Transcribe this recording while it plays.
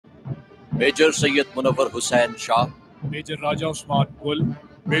Major سید منور Hussain Shah, major راجہ عثمان گل،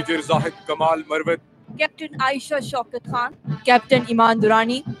 major زاہد کمال مروت، captain عائشہ شوکت Khan, captain ایمان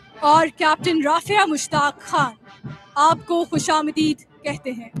درانی اور captain رافعہ مشتاق خان آپ کو خوش آمدید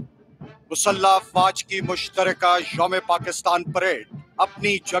کہتے ہیں۔ مسلح افواج کی مشترکہ یوم پاکستان پریڈ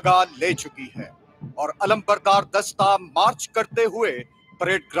اپنی جگہ لے چکی ہے اور علم بردار دستہ مارچ کرتے ہوئے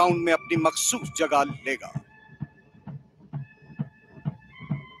پریڈ گراؤنڈ میں اپنی مخصوص جگہ لے گا۔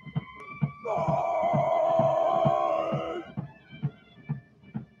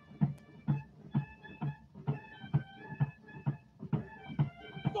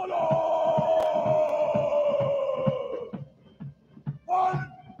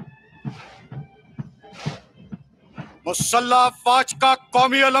 مسلح افواج کا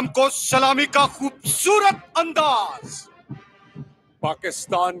قومی علم کو سلامی کا خوبصورت انداز۔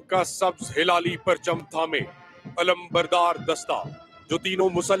 پاکستان کا سبز ہلالی پرچم تھامے علم بردار دستہ جو تینوں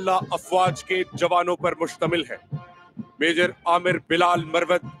مسلح افواج کے جوانوں پر مشتمل ہے، میجر عامر بلال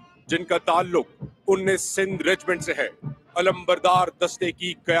مروت جن کا تعلق 19 سندھ ریجمنٹ سے ہے، علم بردار دستے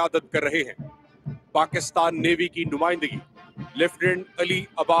کی قیادت کر رہے ہیں۔ پاکستان نیوی کی نمائندگی لیفٹیننٹ علی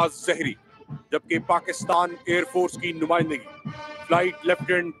عباس زہری، جبکہ پاکستان ایئر فورس کی نمائندگی فلائٹ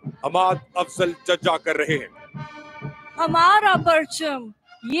لیفٹیننٹ حماد افضل ججا کر رہے ہیں۔ ہمارا پرچم،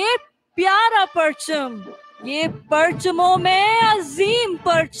 یہ پیارا پرچم، یہ پرچموں میں عظیم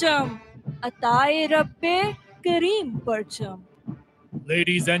پرچم، عطائے رب کریم پرچم۔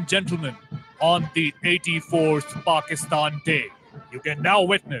 Ladies and gentlemen, on the 84th Pakistan Day, you can now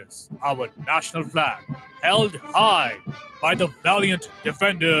witness our national flag held high by the valiant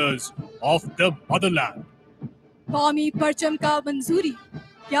defenders of the motherland. قومی پرچم کا منظوری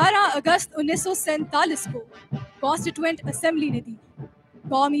 11 اگست 1947 کو کانسٹیٹوئنٹ اسمبلی نے دی۔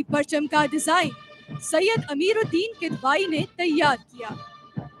 قومی پرچم کا ڈیزائن سید امیر الدین کدوائی نے تیار کیا۔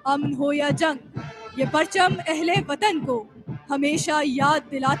 امن ہو یا جنگ، یہ پرچم اہل وطن کو ہمیشہ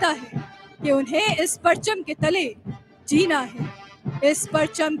یاد دلاتا ہے کہ انہیں اس پرچم کے تلے جینا ہے۔ اس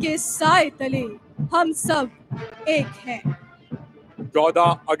پرچم کے سائے تلے ہم سب ایک ہیں۔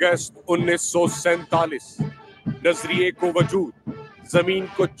 14 اگست 1947 نظریے کو وجود، زمین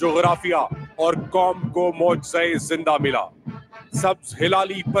کو جغرافیہ اور قوم کو معجزہ زندہ ملا۔ سبز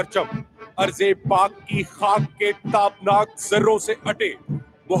ہلالی پرچم ارض پاک کی خاک کے تابناک ذروں سے اٹے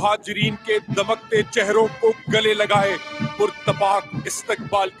مہاجرین کے دمکتے چہروں کو گلے لگائے پرتپاک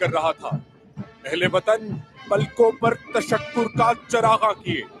استقبال کر رہا تھا۔ اہل وطن پلکوں پر تشکر کا چراغاں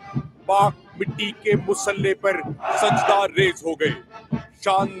کیے، پاک مٹی کے مسلح پر سجدہ ریز ہو گئے۔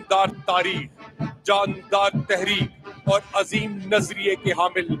 شاندار تاریخ، جاندار تحریک اور عظیم نظریے کے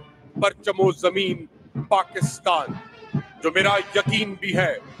حامل پرچم و زمین پاکستان، جو میرا یقین بھی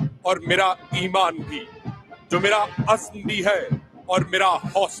ہے اور میرا ایمان بھی، جو میرا عزم بھی ہے اور میرا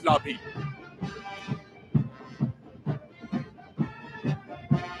حوصلہ بھی۔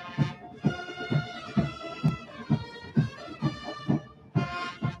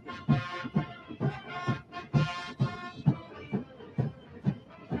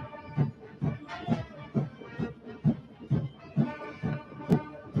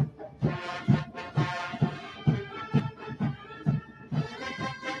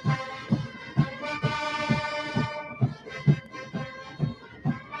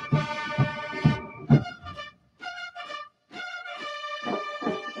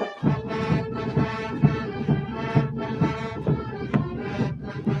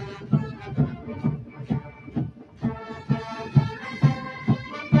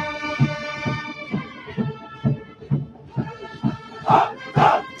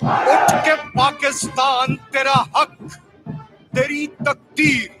 اٹھ کے پاکستان تیرا حق، تیری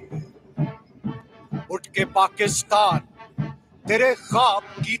تقدیر، اٹھ کے پاکستان تیرے خواب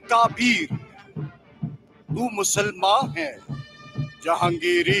کی تعبیر۔ تو مسلمان ہے،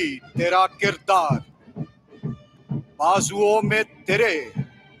 جہانگیری تیرا کردار، بازوؤں میں تیرے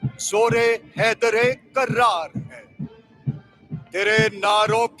زور حیدر کرار ہے۔ تیرے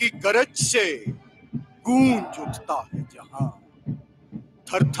نعروں کی گرج سے گونج اٹھتا ہے جہاں،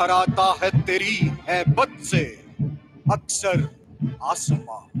 تھر تھراتا ہے تیری ہیبت سے اکثر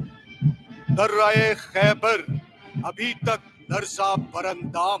آسمان۔ درۂ خیبر ابھی تک لرزہ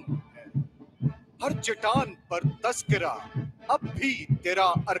براندام ہے، ہر چٹان پر تذکرہ اب بھی تیرا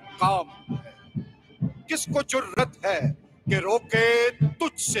ارقام ہے۔ کس کو جرأت ہے کہ روکے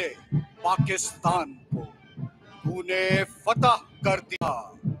تجھ سے پاکستان کو؟ تو نے فتح کر دیا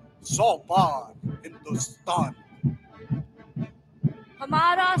 100 بار ہندوستان۔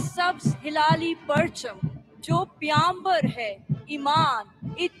 ہمارا سبز ہلالی پرچم جو پیامبر ہے ایمان،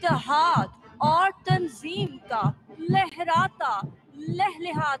 اتحاد اور تنظیم کا، لہراتا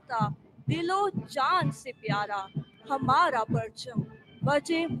لہلہاتا دل و جان سے پیارا ہمارا پرچم،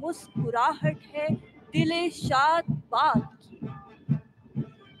 وجہ مسکراہٹ ہے دل شاد باد کی۔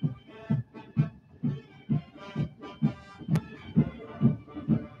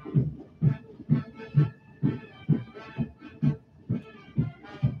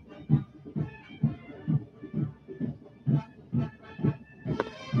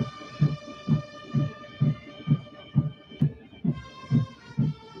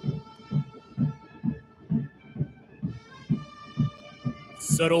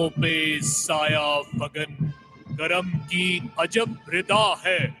 سروں پہ سایہ فگن کرم کی عجب ردا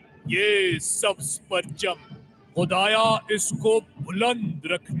ہے یہ سبز پرچم، خدایا اس کو بلند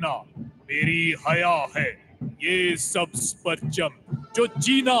رکھنا میری حیا ہے یہ سبز پرچم۔ جو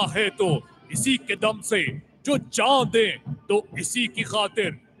جینا ہے تو اسی کے دم سے، جو جان دیں تو اسی کی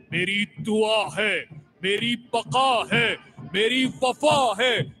خاطر، میری دعا ہے میری بقا ہے میری وفا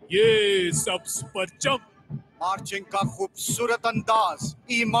ہے یہ سبز پرچم۔ مارچنگ کا خوبصورت انداز،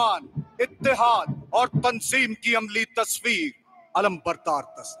 ایمان، اتحاد اور تنظیم کی عملی تصویر، علم بردار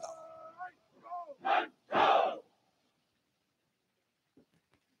دستہ۔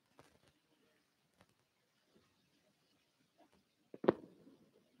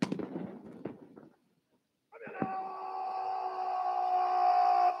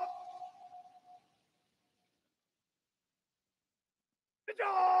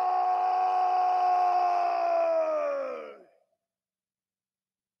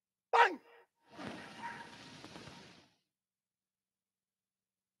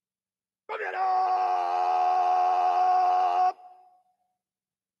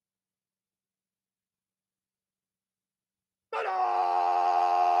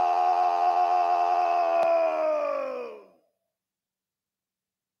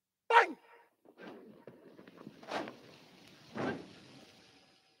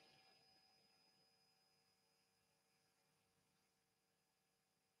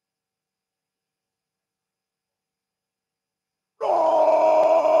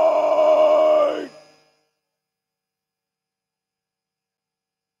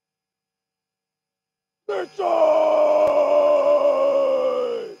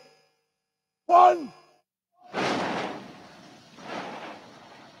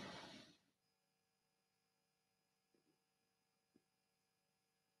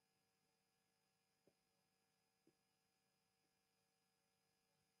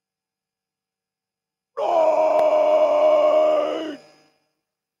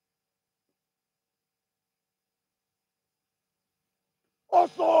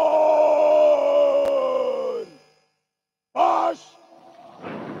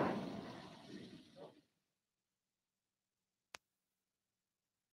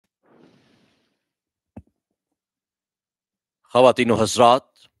 خواتین و حضرات،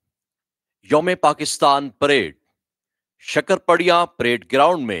 یوم پاکستان پریڈ شکرپڑیاں پریڈ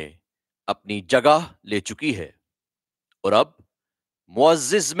گراؤنڈ میں اپنی جگہ لے چکی ہے اور اب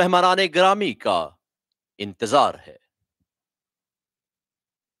معزز مہمانان گرامی کا انتظار ہے۔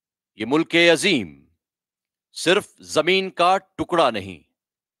 یہ ملک عظیم صرف زمین کا ٹکڑا نہیں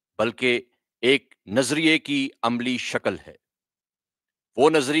بلکہ ایک نظریے کی عملی شکل ہے، وہ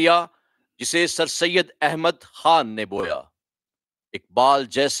نظریہ جسے سر سید احمد خان نے بویا، اقبال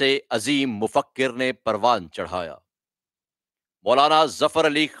جیسے عظیم مفکر نے پروان چڑھایا، مولانا ظفر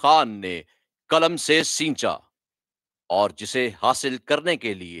علی خان نے قلم سے سینچا، اور جسے حاصل کرنے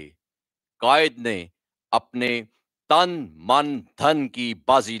کے لیے قائد نے اپنے تن من دھن کی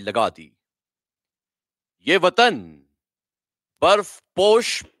بازی لگا دی۔ یہ وطن برف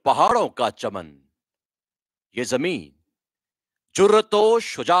پوش پہاڑوں کا چمن، یہ زمین جرت و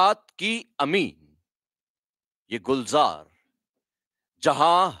شجاعت کی امین، یہ گلزار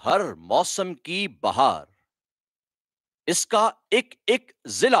جہاں ہر موسم کی بہار، اس کا ایک ایک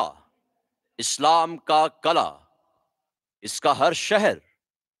ضلع اسلام کا قلعہ، اس کا ہر شہر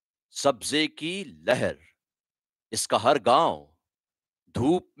سبزے کی لہر، اس کا ہر گاؤں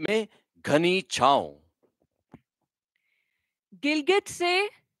دھوپ میں گھنی چھاؤں۔ گلگت سے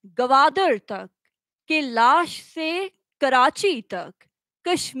گوادر تک، کیلاش سے کراچی تک،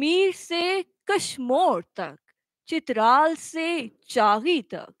 کشمیر سے کشمور تک، چترال سے چاغی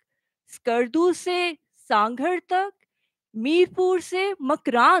تک، اسکردو سے سانگھڑ تک، میرپور سے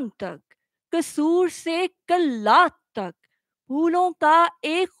مکران تک، قصور سے کلات تک، پھولوں کا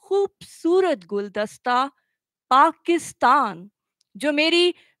ایک خوبصورت گلدستہ پاکستان، جو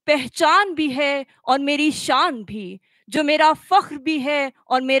میری پہچان بھی ہے اور میری شان بھی، جو میرا فخر بھی ہے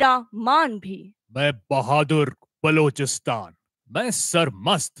اور میرا مان بھی۔ میں بہادر بلوچستان، میں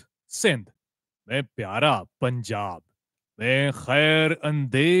سرمست سندھ، میں پیارا پنجاب، میں خیر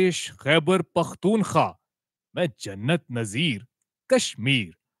اندیش خیبر پختونخوا، میں جنت نذیر کشمیر،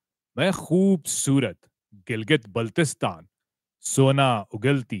 میں خوبصورت گلگت بلتستان، سونا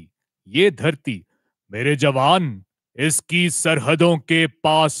اگلتی یہ دھرتی، میرے جوان اس کی سرحدوں کے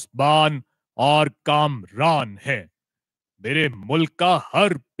پاسبان اور کامران ہے، میرے ملک کا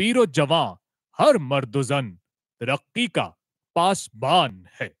ہر پیر و جوان، ہر مرد و زن ترقی کا پاسبان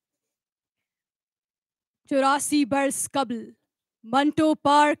ہے۔ 84 برس قبل منٹو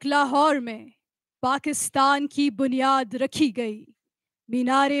پارک لاہور میں پاکستان کی بنیاد رکھی گئی۔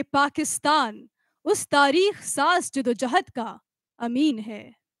 مینار پاکستان اس تاریخ ساز جدوجہد کا امین ہے۔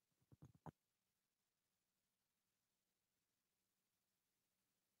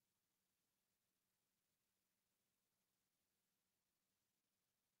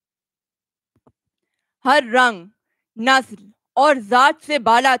 ہر رنگ، نسل اور ذات سے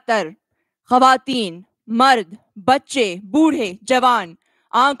بالا تر خواتین، مرد، بچے، بوڑھے، جوان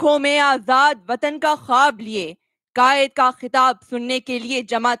آنکھوں میں آزاد وطن کا خواب لیے قائد کا خطاب سننے کے لیے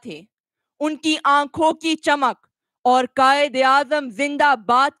جمع تھے۔ ان کی آنکھوں کی چمک اور قائد اعظم زندہ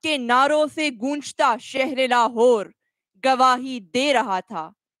باد کے نعروں سے گونجتا شہر لاہور گواہی دے رہا تھا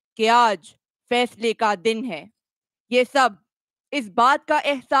کہ آج فیصلے کا دن ہے۔ یہ سب اس بات کا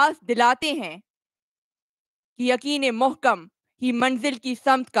احساس دلاتے ہیں کہ یقین محکم ہی منزل کی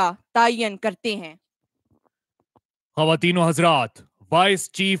سمت کا تعین کرتے ہیں۔ خواتین و حضرات،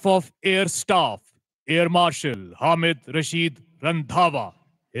 vice chief of air staff air marshal Hamid Rashid Randhawa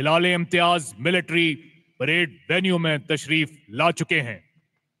Hilal Imtiaz military parade venue میں تشریف لا چکے ہیں۔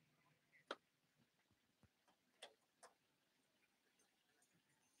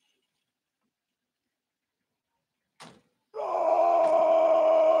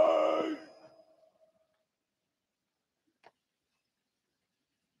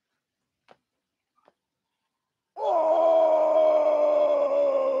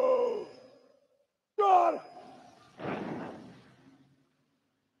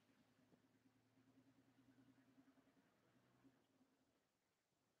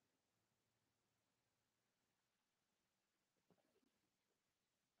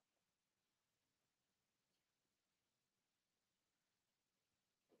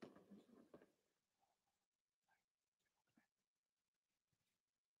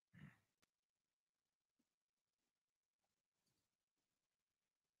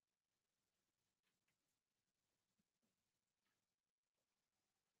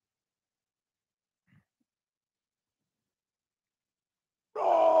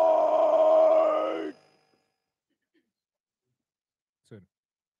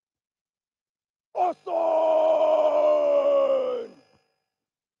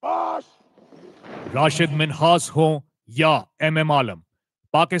 راشد منہاس ہوں یا ایم ایم عالم،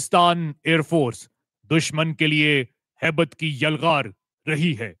 پاکستان ایئر فورس دشمن کے لیے ہیبت کی یلغار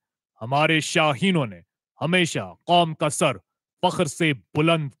رہی ہے۔ ہمارے شاہینوں نے ہمیشہ قوم کا سر فخر سے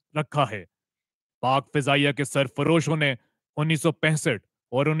بلند رکھا ہے۔ پاک فضائیہ کے سرفروشوں نے 1965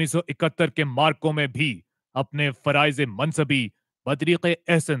 اور 1971 کے مارکوں میں بھی اپنے فرائض منصبی بطریق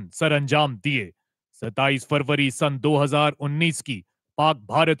احسن سر انجام دیے۔ 27 فروری سن 2019 کی پاک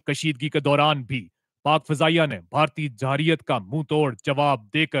بھارت کشیدگی کے دوران بھی پاک فضائیہ نے بھارتی جارحیت کا منہ توڑ جواب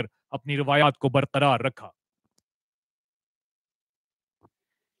دے کر اپنی روایات کو برقرار رکھا۔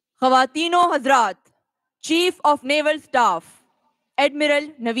 خواتین و حضرات، chief of naval staff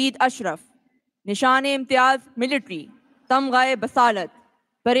admiral نوید اشرف نشان امتیاز ملٹری تمغہ بصالت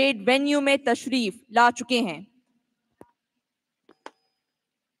پریڈ وینیو میں تشریف لا چکے ہیں۔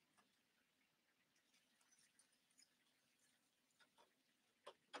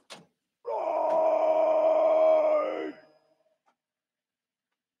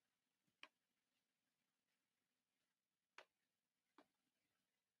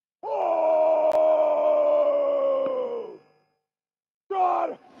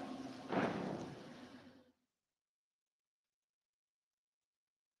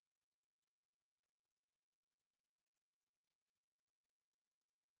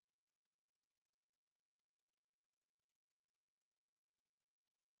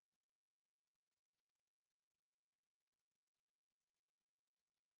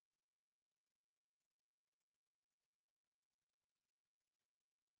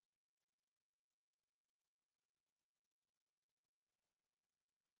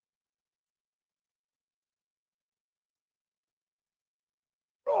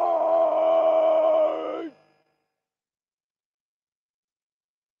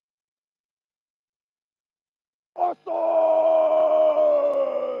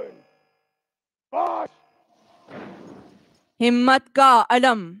 ہمت کا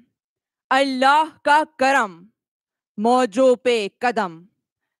علم، اللہ کا کرم، موجوں پہ قدم،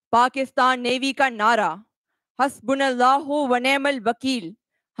 پاکستان نیوی کا نعرہ، حسبنا اللہ و نعم الوکیل،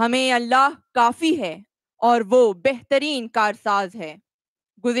 ہمیں اللہ کافی ہے اور وہ بہترین کارساز ہے۔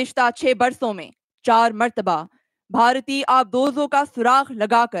 گزشتہ 6 برسوں میں 4 مرتبہ بھارتی آبدوزوں کا سراغ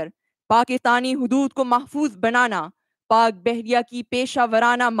لگا کر پاکستانی حدود کو محفوظ بنانا پاک بحریہ کی پیشہ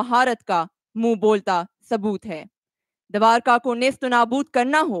ورانہ مہارت کا منہ بولتا ثبوت ہے۔ دوارکا کو نیست و نابود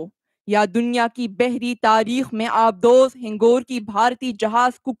کرنا ہو یا دنیا کی بحری تاریخ میں آبدوز ہنگور کی بھارتی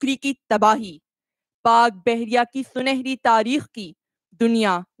جہاز ککری کی تباہی، پاک بحریہ کی سنہری تاریخ کی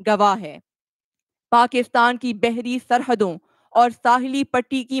دنیا گواہ ہے۔ پاکستان کی بحری سرحدوں اور ساحلی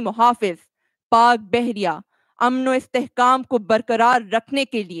پٹی کی محافظ پاک بحریہ امن و استحکام کو برقرار رکھنے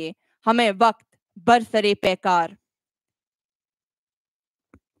کے لیے ہمیں وقت برسرے پیکار۔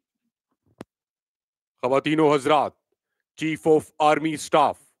 خواتین و حضرات، chief of army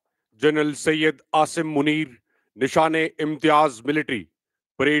staff general Syed Asim Munir نشان امتیاز ملٹری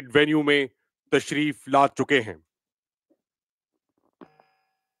پریڈ وینیو میں تشریف لا چکے ہیں۔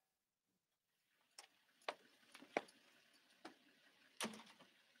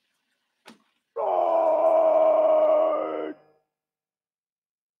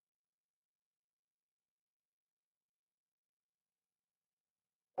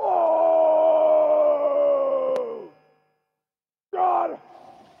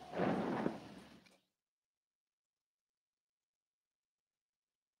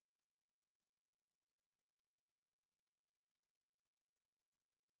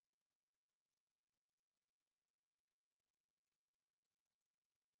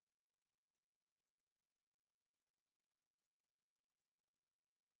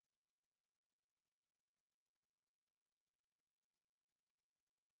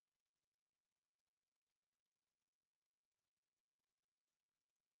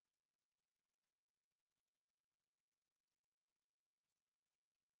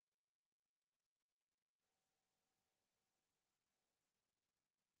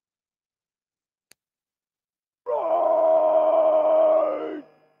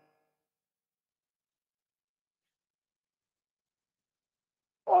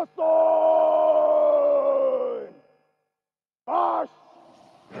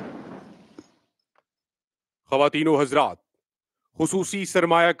 خواتین و حضرات، خصوصی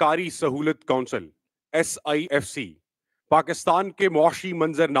سرمایہ کاری سہولت کونسل SIFC پاکستان کے معاشی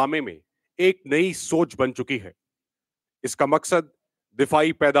منظر نامے میں ایک نئی سوچ بن چکی ہے۔ اس کا مقصد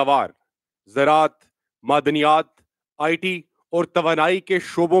دفاعی پیداوار، زراعت، معدنیات، IT اور توانائی کے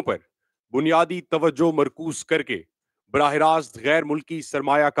شعبوں پر بنیادی توجہ مرکوز کر کے براہ راست غیر ملکی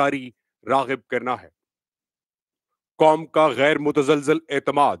سرمایہ کاری راغب کرنا ہے۔ قوم کا غیر متزلزل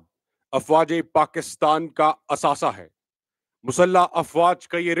اعتماد افواج پاکستان کا اثاثہ ہے۔ مسلح افواج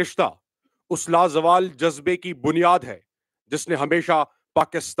کا یہ رشتہ اس لازوال جذبے کی بنیاد ہے جس نے ہمیشہ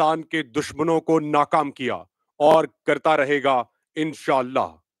پاکستان کے دشمنوں کو ناکام کیا اور کرتا رہے گا انشاءاللہ۔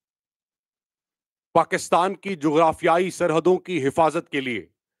 پاکستان کی جغرافیائی سرحدوں کی حفاظت کے لیے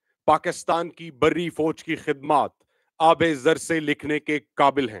پاکستان کی بری فوج کی خدمات آب زر سے لکھنے کے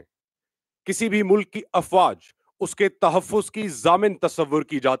قابل ہیں۔ کسی بھی ملک کی افواج اس کے تحفظ کی ضامن تصور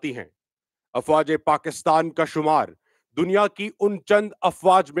کی جاتی ہیں۔ افواج پاکستان کا شمار دنیا کی ان چند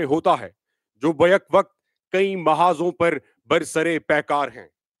افواج میں ہوتا ہے جو بیک وقت کئی محاذوں پر برسرے پیکار ہیں۔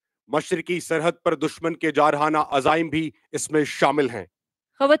 مشرقی سرحد پر دشمن کے جارحانہ عزائم بھی اس میں شامل ہیں۔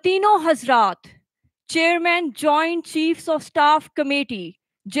 خواتین و حضرات، chairman joint chiefs of staff committee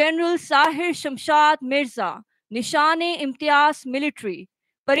general Sahir Shamshad Mirza نشان امتیاز ملٹری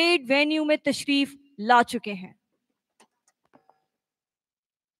پریڈ وینیو میں تشریف لا چکے ہیں۔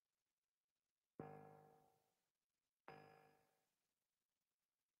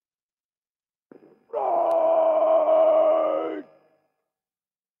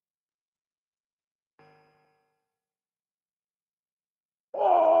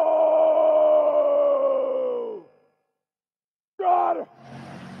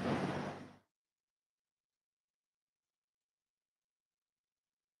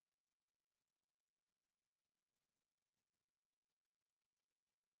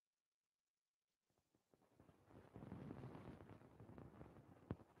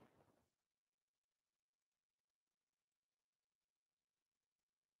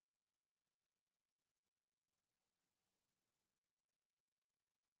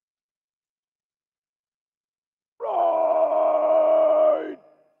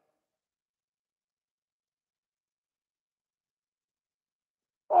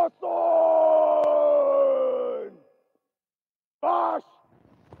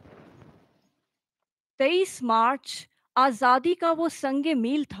 تیئیس مارچ آزادی کا وہ سنگ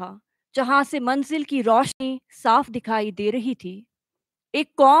میل تھا जहाँ से मंजिल की रोशनी साफ दिखाई दे रही थी।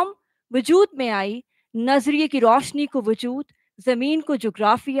 एक कौम वजूद में आई, नजरिए की रोशनी को वजूद, ज़मीन को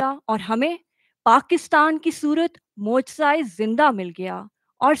जोग्राफिया और हमें पाकिस्तान की सूरत मोजज़ाए ज़िंदा मिल गया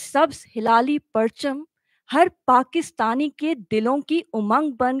और सब्ज़ हिलाली परचम हर पाकिस्तानी के दिलों की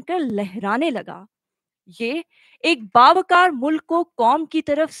उमंग बनकर लहराने लगा। ये एक बावकार मुल्क को कौम की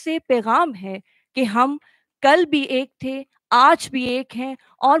तरफ से पैगाम है कि हम कल भी एक थे, आज भी एक हैं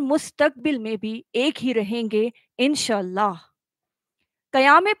और मुस्तकबिल में भी एक ही रहेंगे इंशाअल्लाह।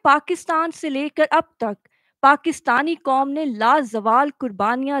 क़याम पाकिस्तान से लेकर अब तक पाकिस्तानी कौम ने लाजवाल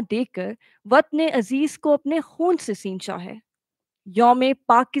कुर्बानियाँ देकर वतन अजीज़ को अपने खून से सींचा है। यौम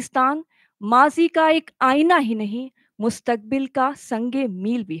पाकिस्तान माजी का एक आईना ही नहीं, मुस्तकबिल का संगे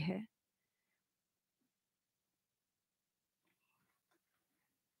मील भी है।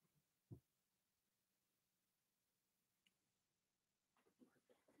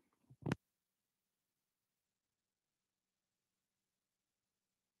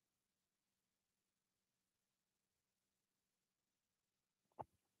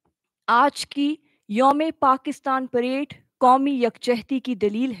 आज की यौम पाकिस्तान परेड कौमी यकजहती की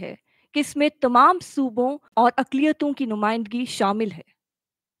दलील है कि इसमें तमाम सूबों और अक़लियतों की नुमाइंदगी शामिल है।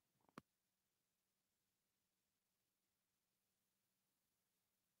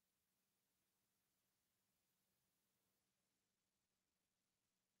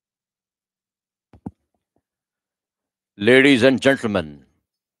 Ladies and gentlemen,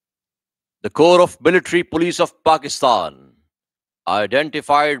 the Corps of Military Police of Pakistan,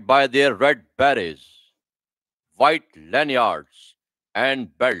 identified by their red berets, white lanyards, and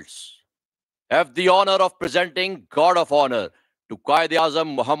belts, have the honor of presenting Guard of Honor to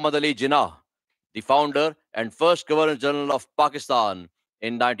Quaid-e-Azam Muhammad Ali Jinnah, the founder and first Governor General of Pakistan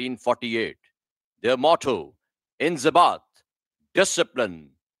in 1948. Their motto, Inzibat,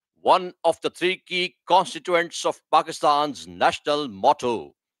 discipline, one of the three key constituents of Pakistan's national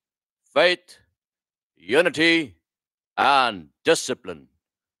motto, faith, unity, and discipline.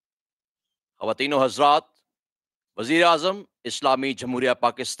 ख़वातीन व हज़रात, वज़ीर आज़म इस्लामी जमहूरिया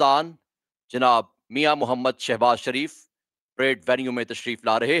पाकिस्तान जनाब मियाँ मोहम्मद शहबाज शरीफ parade venue में तशरीफ़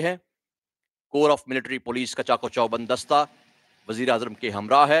ला रहे हैं। Core of military police का चाको चौबंद दस्ता वज़ीर आज़म के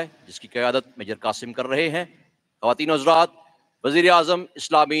हमरा है, जिसकी क़यादत मेजर कासिम कर रहे हैं। ख़वातीन व हज़रात, वज़ीर आज़म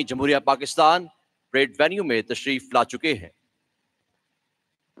इस्लामी जमहूरिया पाकिस्तान परेड वेन्यू में तशरीफ़ ला चुके हैं।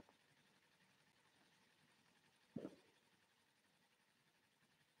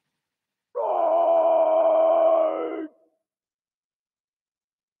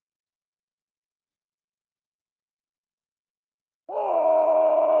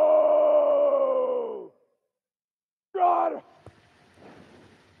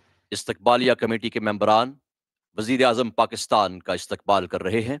 इस्तकबालिया कमेटी के मेंबरान वज़ीर आज़म पाकिस्तान का इस्तकबाल कर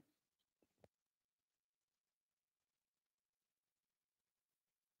रहे हैं।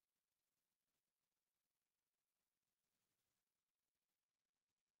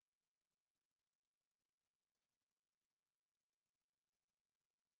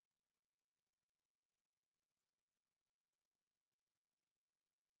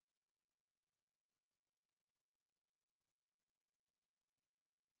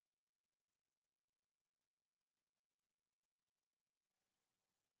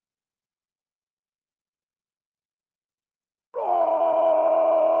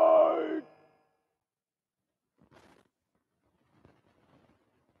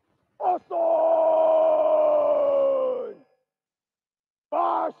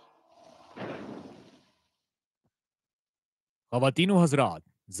 ख़वातीन व हज़रात,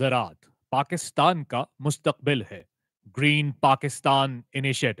 ज़राअत पाकिस्तान का मुस्तकबिल है। ग्रीन पाकिस्तान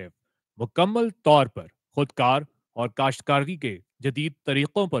इनिशिएटिव मुकम्मल तौर पर खुदकार और काश्तकारी के जदीद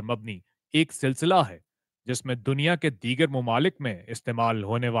तरीक़ों पर मबनी एक सिलसिला है, जिसमें दुनिया के दीगर ममालिक में इस्तेमाल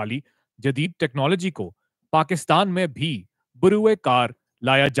होने वाली जदीद टेक्नोलॉजी को पाकिस्तान में भी बरूए कार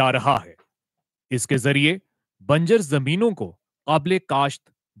लाया जा रहा है। इसके ज़रिए बंजर ज़मीनों को काबिल काश्त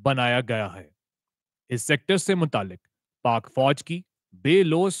बनाया गया है। इस सेक्टर से मुतालिक पाक फौज की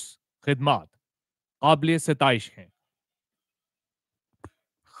बेलोस खिदमात काबिल सताइश हैं।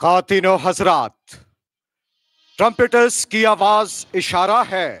 खातिनो हजरात, ट्रम्पेटर्स की आवाज इशारा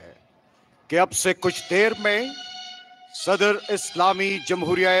है कि अब से कुछ देर में सदर इस्लामी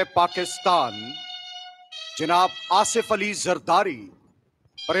जमहूरिया पाकिस्तान जनाब आसिफ अली जरदारी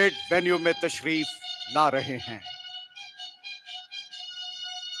परेड वेन्यू में तशरीफ ला रहे हैं।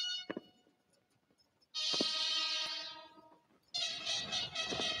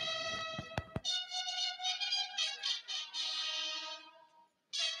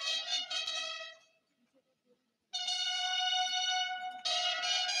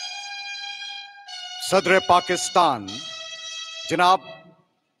 صدر پاکستان جناب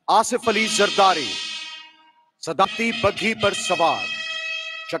آصف علی زرداری صدارتی بگھی پر سوار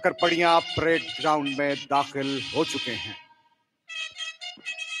شکرپڑیاں پریڈ گراؤنڈ میں داخل ہو چکے ہیں.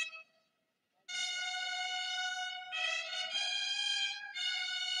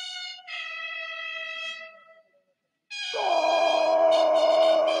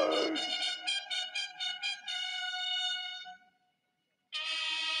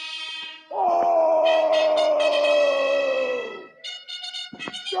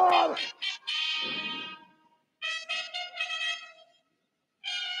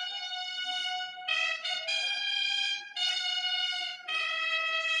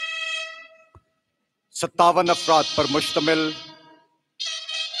 ستاون افراد پر مشتمل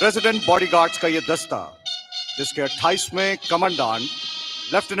پریزیڈنٹ باڈی گارڈز کا یہ دستہ، جس کے 28ویں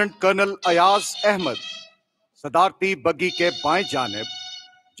کمانڈانٹ لیفٹیننٹ کرنل ایاز احمد صدارتی بگی کے بائیں جانب،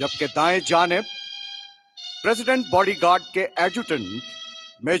 جبکہ دائیں جانب پریزیڈنٹ باڈی گارڈ کے ایڈجوٹنٹ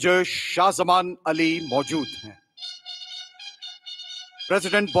میجر شاہ زمان علی موجود ہیں.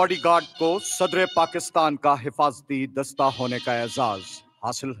 پریزیڈنٹ باڈی گارڈ کو صدر پاکستان کا حفاظتی دستہ ہونے کا اعزاز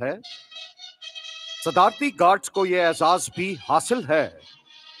حاصل ہے. صدارتی گارڈز کو یہ اعزاز بھی حاصل ہے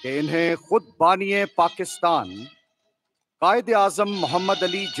کہ انہیں خود بانی پاکستان قائد اعظم محمد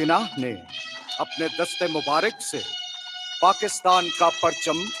علی جناح نے اپنے دست مبارک سے پاکستان کا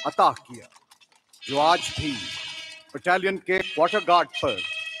پرچم عطا کیا، جو آج بھی بٹالین کے کوارٹر گارڈ پر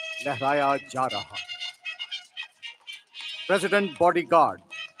لہرایا جا رہا ہے. پریزیڈنٹ باڈی گارڈ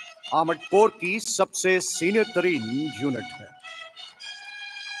آرمڈ کور کی سب سے سینئر ترین یونٹ ہے.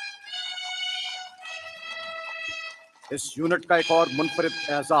 اس یونٹ کا ایک اور منفرد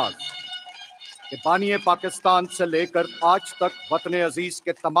اعزاز کہ بانی پاکستان سے لے کر آج تک وطن عزیز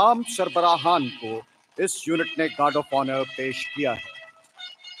کے تمام سربراہان کو اس یونٹ نے گارڈ آف آنر پیش کیا ہے.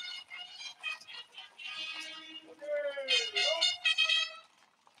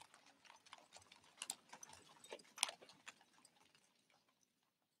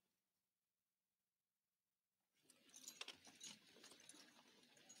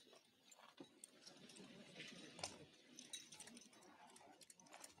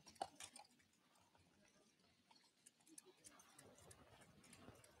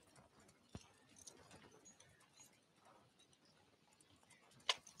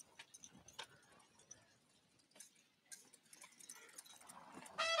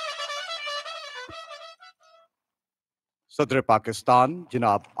 صدر پاکستان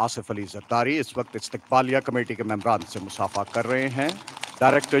جناب آصف علی زرداری اس وقت استقبالیہ کمیٹی کے ممبران سے مصافحہ کر رہے ہیں.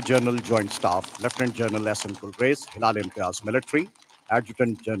 Director general joint staff lieutenant general Ahsan galleries Hilal Imtiaz military,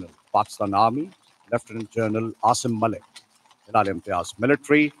 adjutant general Pakistan army lieutenant general Asim Malik Hilal Imtiaz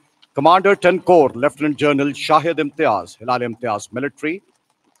military, commander 10 cover lieutenant general Shahid Imtiaz Hilal Imtiaz military,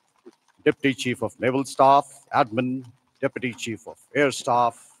 deputy chief of naval staff admin, deputy chief of air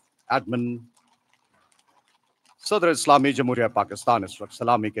staff admin. صدر اسلامی جمہوریہ پاکستان اس وقت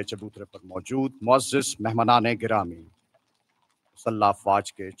سلامی کے چبوترے پر موجود. معزز مہمانان گرامی، مسلح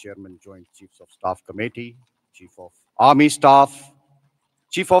افواج کے chairman joint chief of staff committee, chief of army staff,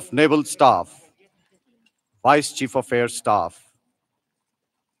 chief of naval staff, vice chief of air staff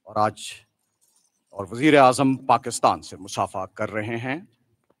اور وزیر اعظم پاکستان سے مصافحہ کر رہے ہیں.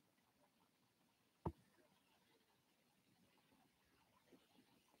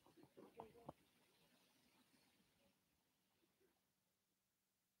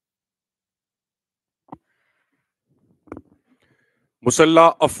 مسلح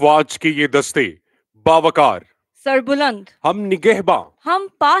افواج کے یہ دستے باوقار، سربلند، ہم نگہباں، ہم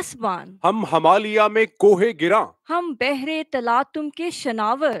پاسبان، ہم ہمالیہ میں کوہ گراں، ہم بحر تلاطم کے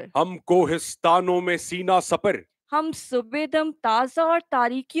شناور، ہم کوہستانوں میں سینہ سپر، ہم صبح دم تازہ اور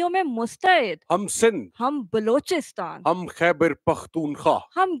تاریکیوں میں مستعد، ہم سندھ، ہم بلوچستان، ہم خیبر پختونخوا،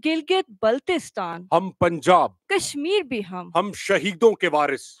 ہم گلگت بلتستان، ہم پنجاب، کشمیر بھی ہم شہیدوں کے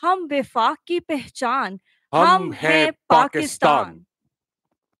وارث، ہم وفاق کی پہچان، ہم ہیں پاکستان.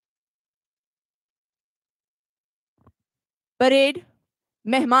 پریڈ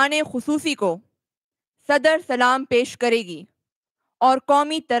مہمان خصوصی کو صدر سلام پیش کرے گی اور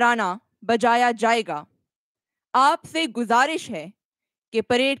قومی ترانہ بجایا جائے گا. آپ سے گزارش ہے کہ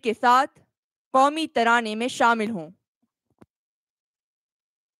پریڈ کے ساتھ قومی ترانے میں شامل ہوں.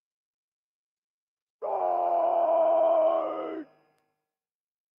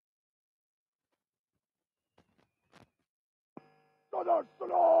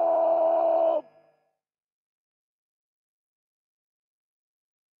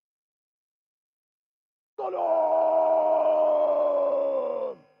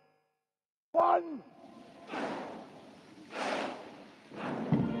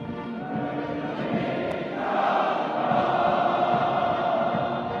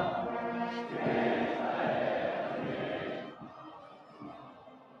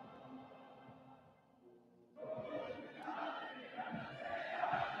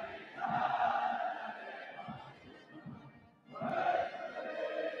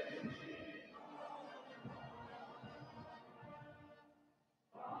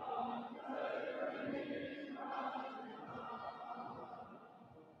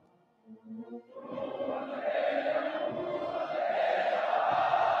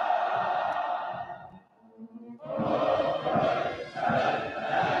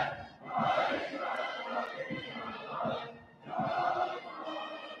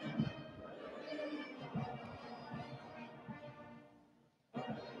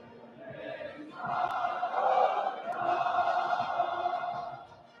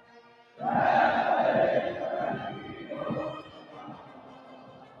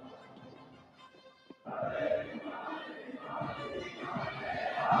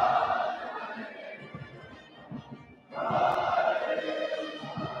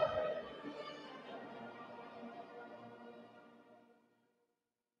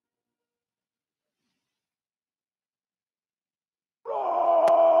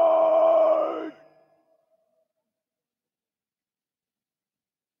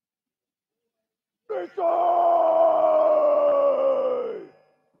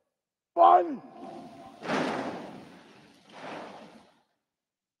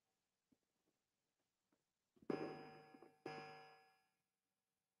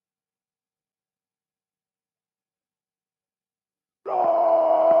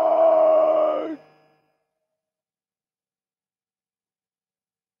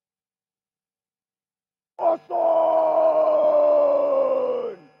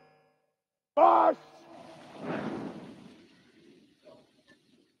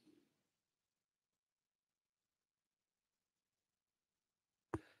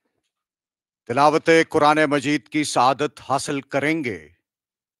 تلاوت قرآن مجید کی سعادت حاصل کریں گے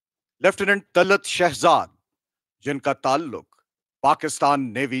لیفٹیننٹ طلعت شہزاد، جن کا تعلق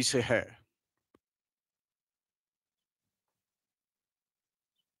پاکستان نیوی سے ہے۔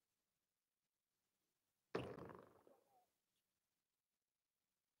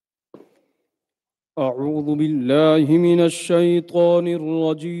 أعوذ بالله من الشيطان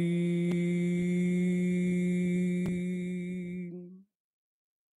الرجيم.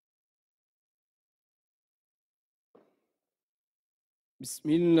 بسم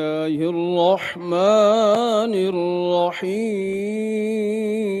الله الرحمن الرحيم.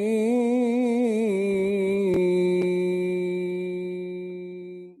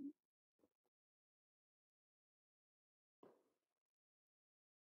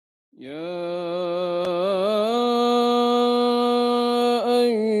 يا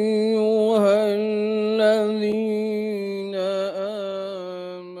أيها الذين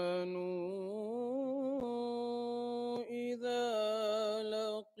آمنوا إذا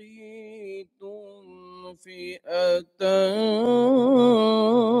لقيتم فئة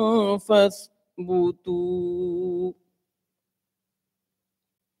فاثبتوا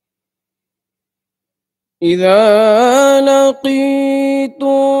إذا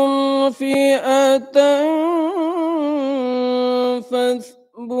لقيتم فئة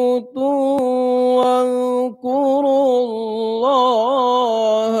فاثبتوا واذكروا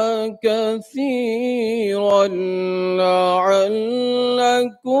الله كثيرا لعلكم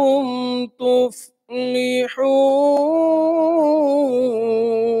تفلحون.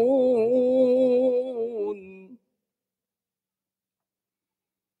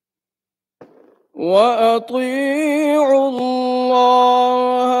 وأطيعوا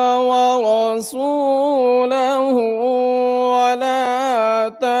الله ورسوله ولا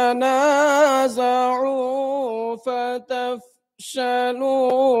تنازعوا فتفشلوا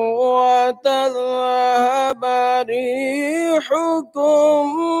وتذهب ريحكم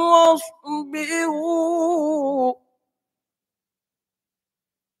واصبروا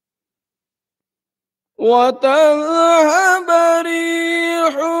وتذهب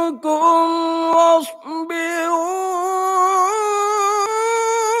ريحكم واصبروا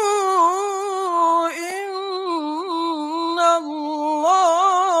إن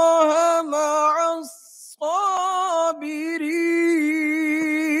الله مع الصابرين.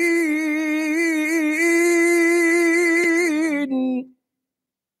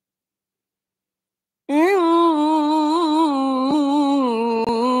 إن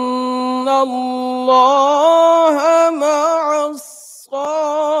الله مع الصابرين.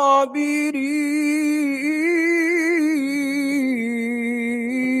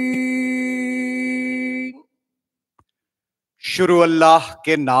 شروع اللہ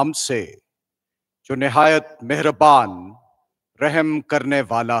کے نام سے جو نہایت مہربان رحم کرنے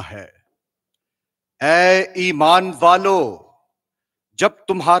والا ہے۔ اے ایمان والو، جب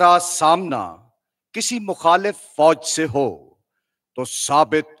تمہارا سامنا کسی مخالف فوج سے ہو تو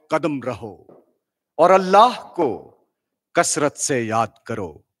ثابت قدم رہو اور اللہ کو کثرت سے یاد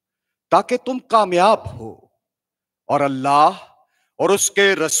کرو تاکہ تم کامیاب ہو، اور اللہ اور اس کے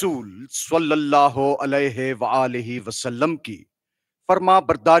رسول صلی اللہ علیہ وآلہ وسلم کی فرما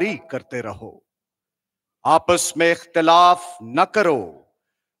برداری کرتے رہو۔ آپس میں اختلاف نہ کرو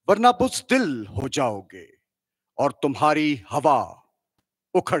ورنہ بزدل ہو جاؤ گے اور تمہاری ہوا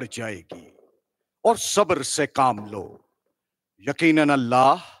اکھڑ جائے گی، اور صبر سے کام لو، یقیناً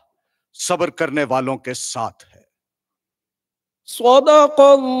اللہ صبر کرنے والوں کے ساتھ ہے۔ صدق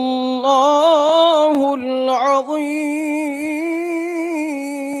اللہ العظیم.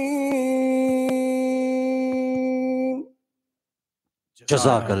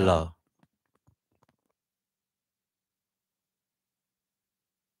 جزاک اللہ۔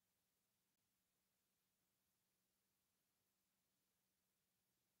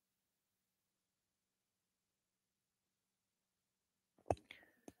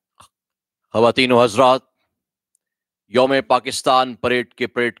 خواتین و حضرات، یوم پاکستان پریڈ کے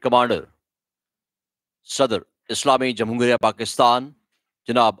پریڈ کمانڈر صدر اسلامی جمہوریہ پاکستان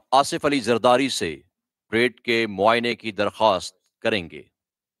جناب آصف علی زرداری سے پریڈ کے معائنے کی درخواست کریں گے۔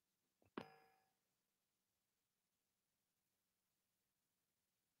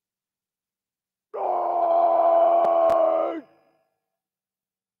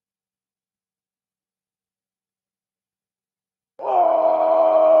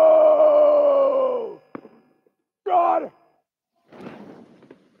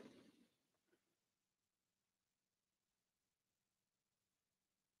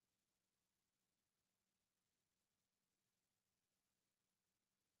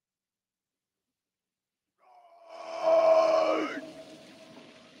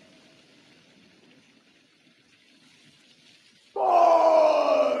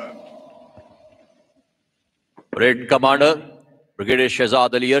 پریڈ کمانڈر بریگیڈیئر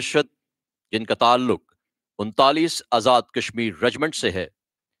شہزاد علی ارشد، جن کا تعلق 39 آزاد کشمیر ریجمنٹ سے ہے،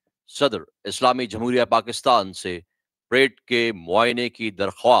 صدر اسلامی جمہوریہ پاکستان سے پریڈ کے معائنے کی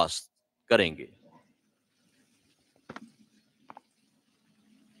درخواست کریں گے۔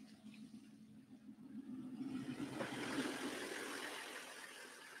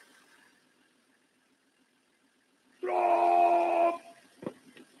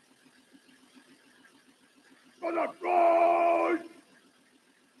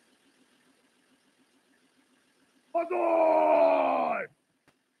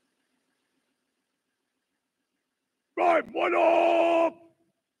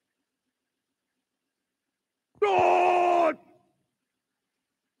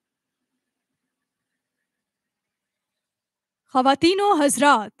 خواتین و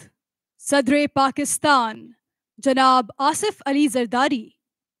حضرات، صدر پاکستان جناب آصف علی زرداری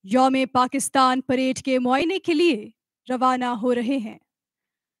یوم پاکستان پریڈ کے معائنے کے لیے روانہ ہو رہے ہیں۔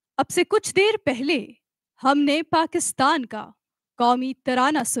 اب سے کچھ دیر پہلے ہم نے پاکستان کا قومی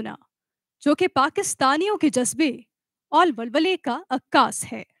ترانہ سنا، جو کہ پاکستانیوں کے جذبے اور ولولے کا عکاس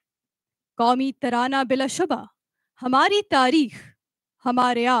ہے۔ قومی ترانہ بلا شبہ ہماری تاریخ،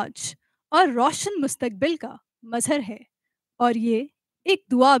 ہمارے آج اور روشن مستقبل کا مظہر ہے، اور یہ ایک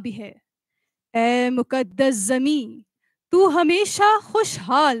دعا بھی ہے۔ اے مقدس زمین، تو ہمیشہ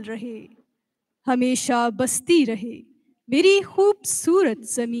خوشحال رہے، ہمیشہ بستی رہے میری خوبصورت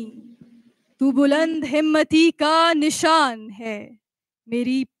زمین، تو بلند ہمتی کا نشان ہے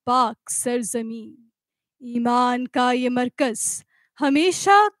میری پاک سرزمین، ایمان کا یہ مرکز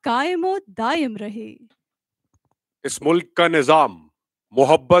ہمیشہ قائم و دائم رہے۔ اس ملک کا نظام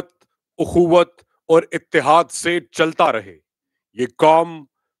محبت، اخوت اور اتحاد سے چلتا رہے۔ یہ قوم،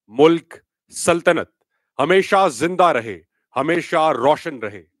 ملک، سلطنت ہمیشہ زندہ رہے، ہمیشہ روشن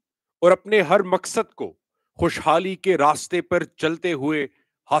رہے، اور اپنے ہر مقصد کو خوشحالی کے راستے پر چلتے ہوئے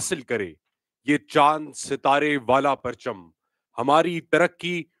حاصل کرے۔ یہ چاند ستارے والا پرچم ہماری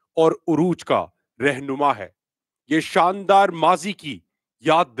ترقی اور عروج کا رہنما ہے۔ یہ شاندار ماضی کی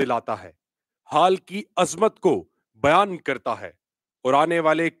یاد دلاتا ہے، حال کی عظمت کو بیان کرتا ہے، اور آنے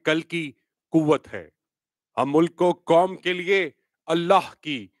والے کل کی قوت ہے۔ ہم ملک و قوم کے لیے اللہ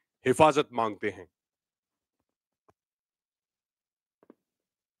کی حفاظت مانگتے ہیں۔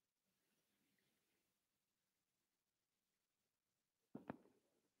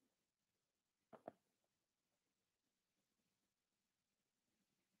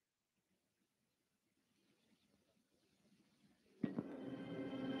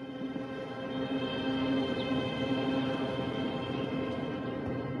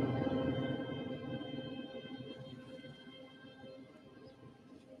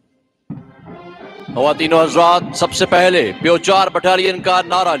 خواتین و حضرات، سب سے پہلے پیوچار بٹالین کا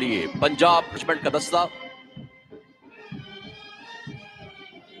نعرہ لیے پنجاب ریجمنٹ کا دستہ،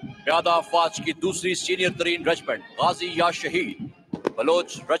 پیادہ افواج کی دوسری سینئر ترین ریجمنٹ غازی یا شہید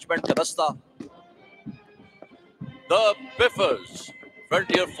بلوچ ریجمنٹ کا دستہ، دی پیپلز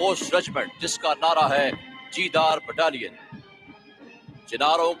فرنٹیئر فورس ریجمنٹ جس کا نعرہ ہے جیدار بٹالین،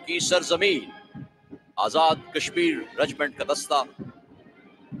 چناروں کی سرزمین آزاد کشمیر ریجمنٹ کا دستہ،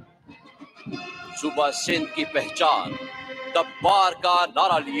 صوبہ سندھ کی پہچان دبار کا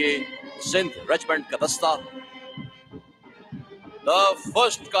نعرہ لیے سندھ ریجمنٹ کا دستہ، دی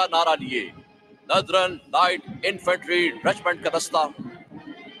فرسٹ کا نعرہ لیے نردرن لائٹ انفنٹری ریجمنٹ کا دستہ،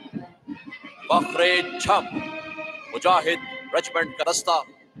 فخر چھم مجاہد ریجمنٹ کا دستہ،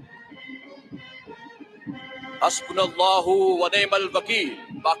 حسبنا اللہ و نعم الوکیل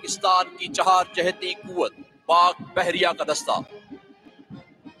پاکستان کی چہار جہتی قوت پاک بحریہ کا دستہ،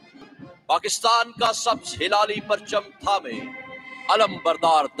 پاکستان کا سبز ہلالی پرچم تھامے علم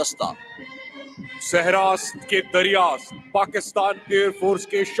بردار دستہ، صحراست کے دریاست پاکستان ایئر فورس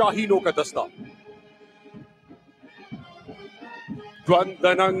کے شاہینوں کا دستہ، جوان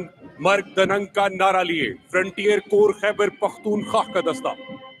دننگ مرگ دننگ کا نعرہ لیے فرنٹیئر کور خیبر پختونخوا کا دستہ،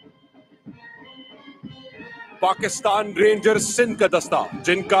 पाकिस्तान रेंजर सिंध का दस्ता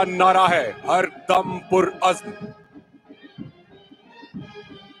जिनका नारा है हर दम पुरअज़्म,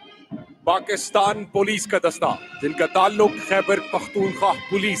 पाकिस्तान पुलिस का दस्ता जिनका ताल्लुक खैबर पख्तूनख्वा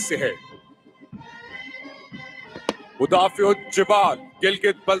पुलिस से है, मुदाफ़िउत जिबाल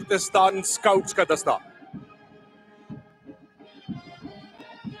गिलगित बल्तिस्तान स्काउट्स का दस्ता,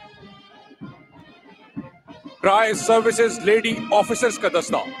 ट्राई सर्विसेज लेडी ऑफिसर्स का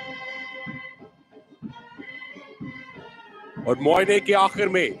दस्ता और मुआयने के आखिर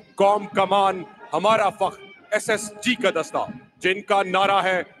में कौम कमान हमारा फख्र SSG का दस्ता जिनका नारा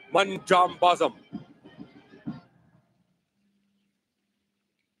है मन जाम बाज़म।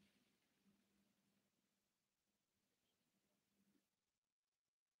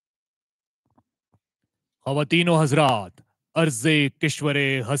 ख़वातीनो हज़रात, अर्ज़े किश्वरे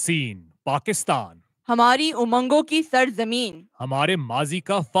हसीन पाकिस्तान, हमारी उमंगों की सरजमीन, हमारे माजी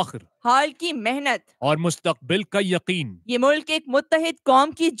का फख्र हाल की मेहनत और मुस्तकबिल का यकीन, ये मुल्क एक मुत्तहिद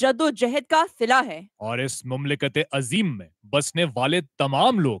कौम की जद्दोजहद का सिला है और इस मुमलिकत अजीम में बसने वाले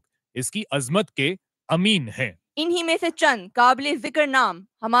तमाम लोग इसकी अजमत के अमीन हैं। इन्हीं में से चंद काबिल जिक्र नाम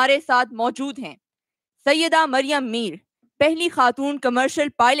हमारे साथ मौजूद हैं। सैयदा मरियम मीर पहली खातून कमर्शियल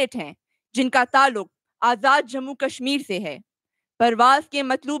पायलट हैं जिनका ताल्लुक आज़ाद जम्मू कश्मीर से है। परवाज के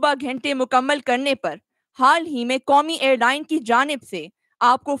मतलूबा घंटे मुकम्मल करने पर हाल ही में कौमी एयरलाइन की जानिब से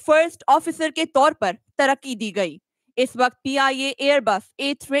आपको फर्स्ट ऑफिसर के तौर पर तरक्की दी गई। इस वक्त PIA एयरबस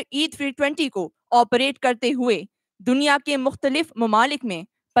E320 को ऑपरेट करते हुए दुनिया के मुख्तलिफ ममालिक में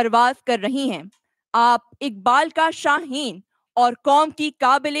परवाज कर रही हैं। आप इकबाल का शाहीन और कौम की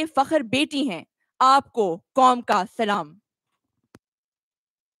काबिल फख्र बेटी हैं। आपको कौम का सलाम।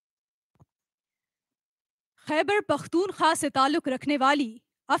 खैबर पख्तूनख्वा से ताल्लुक़ रखने वाली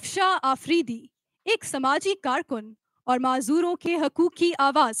अफशा आफरीदी एक समाजी कारकुन और माजूरों के हकूक़ की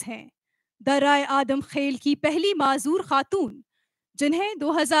आवाज़ हैं। दर्राए आदम खेल की पहली माजूर खातून जिन्हें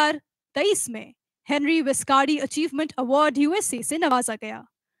 2023 में हेनरी विस्कार्डी अचीवमेंट अवार्ड USA से नवाजा गया।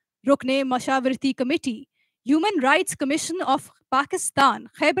 रुकने मशावरती committee human rights commission of Pakistan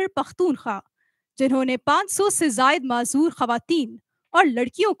Khyber Pakhtunkhwa जिन्होंने 500 से ज़ायद माजूर ख़वातीन और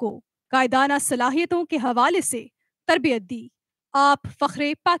लड़कियों को कायदाना सलाहियतों के हवाले से तरबियत दी। आप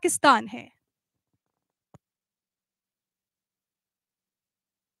फ़ख्रे पाकिस्तान हैं।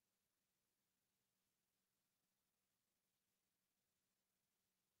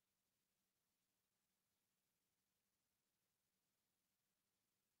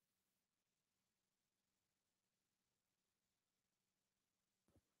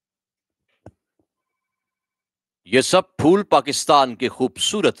 ये सब फूल पाकिस्तान के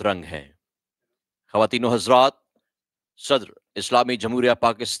खूबसूरत रंग हैं। ख़वातीनो हज़रात, सदर इस्लामी जमहूरिया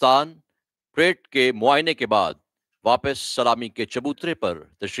पाकिस्तान परेड के मुआयने के बाद वापस सलामी के चबूतरे पर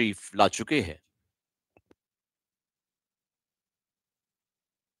तशरीफ ला चुके हैं।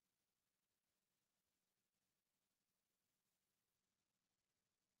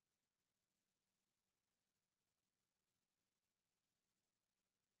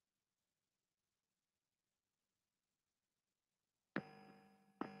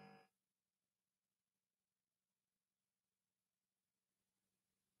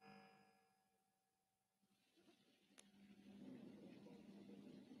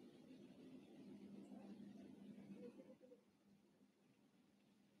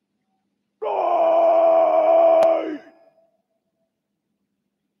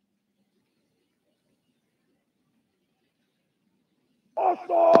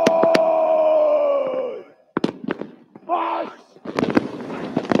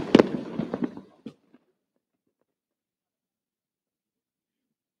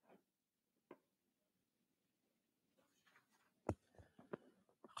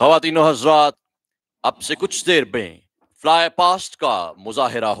 ख़वातीनो हज़रात, अब से कुछ देर में फ्लाई पास्ट का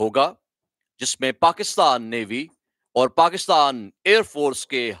मुजाहिरा होगा जिसमें पाकिस्तान नेवी और पाकिस्तान एयरफोर्स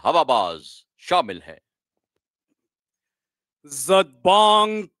के हवाबाज शामिल हैं।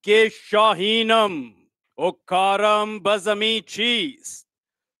 ज़दबांग के शाहीनम उकारम बज़मी चीज़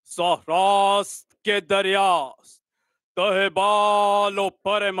सहरास्त के दरियास्त तहबाल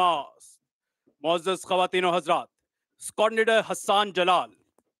परमास। मोअज़्ज़ज़ ख़वातीनो हज़रात, स्क्वाड लीडर हसन जलाल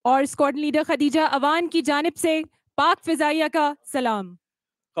और स्क्वाड लीडर खदीजा अवान की जानिब से पाक फिजाइया का सलाम।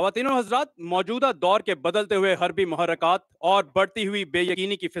 ख़वातीनो हज़रात, मौजूदा दौर के बदलते हुए हरबी मुहर्रकात और बढ़ती हुई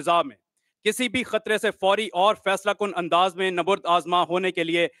बेयकीनी की फिजा में किसी भी खतरे से फौरी और फैसला कुन अंदाज में नबुर्द आजमा होने के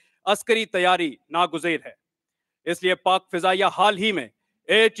लिए अस्करी तैयारी नागुज़ीर है। इसलिए पाक फिजाइया हाल ही में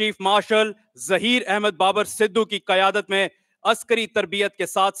air chief marshal Zaheer Ahmad Babar Sidhu की क़यादत में अस्करी तरबियत के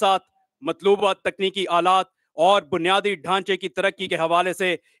साथ साथ मतलूबा तकनीकी आलात और बुनियादी ढांचे की तरक्की के हवाले से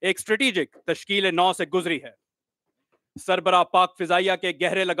एक स्ट्रेटेजिक तश्कील नौ से गुजरी है। सरबराह पाक फिजाइया के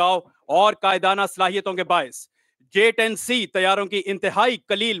गहरे लगाव और कायदाना सलाहियतों के बायस J-10C तैयारों की इंतहाई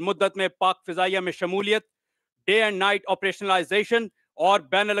कलील मुद्दत में पाक फिजाइया में शमूलियत, डे एंड नाइट ऑपरेशनलाइजेशन और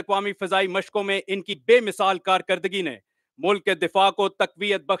बैन अल-अक़वामी फ़िज़ाई मशकों में इनकी बेमिसाल कारकर्दगी ने मुल्क के दिफा को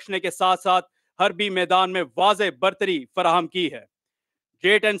तक़वियत बख्शने के साथ साथ हरबी मैदान में वाज़ेह बरतरी फराहम की है।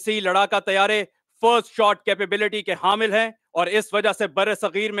 J-10C लड़ाका तैयारे फर्स्ट शॉट कैपेबिलिटी के हामिल हैं और इस वजह से बर्रे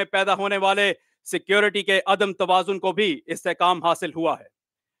सगीर में पैदा होने वाले सिक्योरिटी के अदम तवाजुन को भी इस्तेकाम हासिल हुआ है।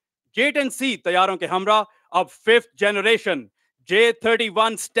 J-10C तैयारों के हमरा अब 5th generation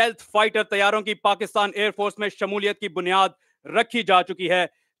J-31 stealth fighter तैयारों की पाकिस्तान एयरफोर्स में शमूलियत की बुनियाद रखी जा चुकी है,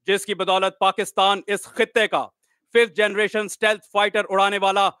 जिसकी बदौलत पाकिस्तान इस खित्ते का 5th जनरेशन स्टेल्थ फाइटर उड़ाने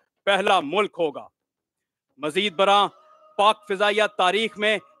वाला पहला मुल्क होगा। मजीद बरां पाक फिजाइया तारीख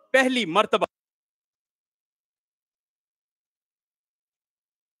में पहली मर्तबा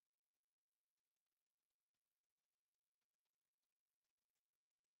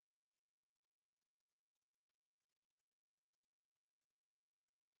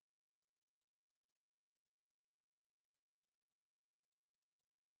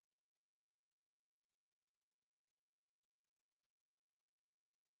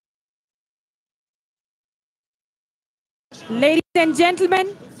Ladies and gentlemen,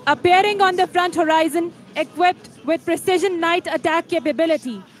 appearing on the front horizon, equipped with precision night attack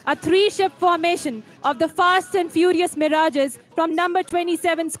capability, a three-ship formation of the Fast and Furious Mirages from number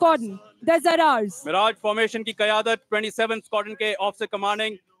 27 Squadron, the Zarars. Miraj formation की क़यादत 27 स्क्वाड्रन के officer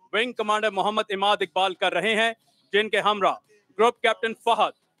commanding wing commander Mohammad Imad Iqbal कर रहे हैं, जिनके हमरा group captain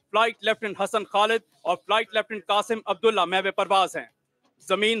Fahad, flight lieutenant Hasan Khalid और flight lieutenant Qasim Abdullah महवे परवाज हैं।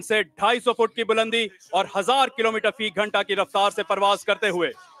 जमीन से 250 फुट की बुलंदी और 1000 किलोमीटर फी घंटा की रफ्तार से परवाज करते हुए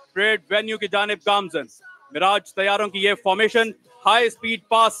परेड वेन्यू की जानिब गामजन मिराज तैयारों की यह फॉर्मेशन हाई स्पीड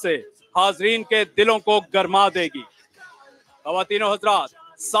पास से हाजरीन के दिलों को गरमा देगी। ख़वातीनो हज़रात,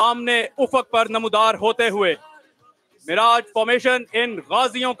 सामने उफक पर नमूदार होते हुए मिराज फॉर्मेशन इन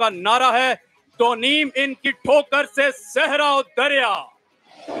गाजियों का नारा है, तो नीम इनकी ठोकर से सहरा और दरिया।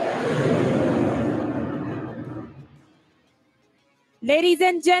 Ladies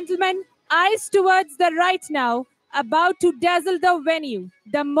and gentlemen, eyes towards the right now, about to dazzle the venue,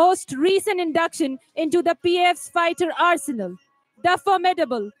 the most recent induction into the PF's fighter arsenal, the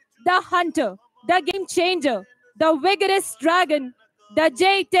formidable, the hunter, the game changer, the vigorous dragon, the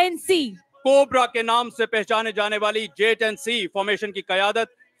J-10C. Cobra के नाम से पहचाने जाने वाली J-10C formation की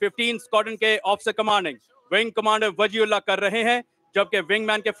क़यादत 15 squadron के officer commanding wing commander वजीउल्लाह कर रहे हैं, जबकि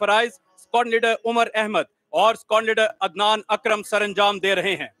विंगमैन के फराइज स्क्वाड्रन लीडर उमर अहमद और स्क्वाड्रन लीडर अदनान अकरम सरंजाम दे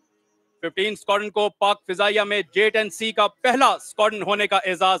रहे हैं। 15 स्क्वाड्रन को पाक फिजाइया में J-10C का पहला स्क्वाड्रन होने का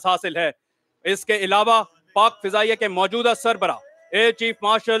एजाज हासिल है। इसके अलावा पाक फिजाइया के मौजूदा सरबरा air chief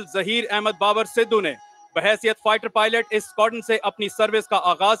marshal Zaheer Ahmad Babar Sidhu ने बहैसियत फाइटर पायलट इस स्क्वाड्रन से अपनी सर्विस का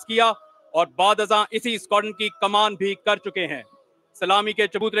आगाज किया और बाद अज़ां इसी स्क्वाड्रन की कमान भी कर चुके हैं। सलामी के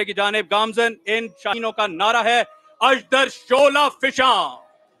चबूतरे की जानिब गामजन इन शाहीनों का नारा है, अजदर शोला फिशां।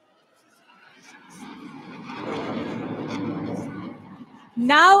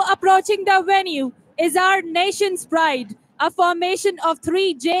 Now approaching the venue is our nation's pride, a formation of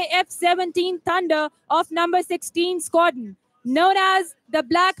 3 JF-17 Thunder of number 16 Squadron, known as the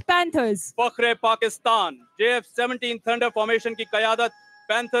Black Panthers. फख्रे Pakistan JF-17 thunder formation की क़यादत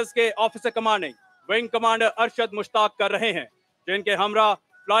पैंथर्स के officer commanding wing commander Arshad Mushtaq कर रहे हैं, जिनके हमरा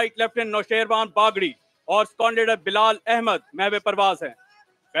फ्लाइट लेफ्टिनेंट नौशेरवान बागड़ी और squadron leader Bilal Ahmad महवे परवाज हैं।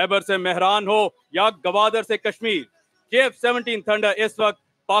 खैबर से मेहरान हो या गवादर से कश्मीर, JF-17 थंडर इस वक्त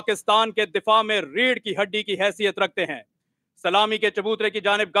पाकिस्तान के दिफा में रीढ़ की हड्डी की हैसियत रखते हैं। सलामी के चबूतरे की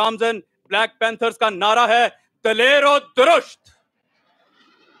जानिब गामजन ब्लैक पैंथर्स का नारा है, दलेर और दुरुस्त।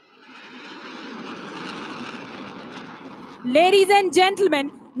 Ladies and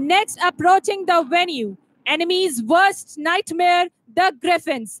gentlemen, next approaching the venue, enemy's worst nightmare, the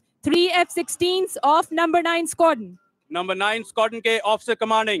Griffins, 3 F-16s of number 9 Squadron. Number 9 squadron के ऑफिसर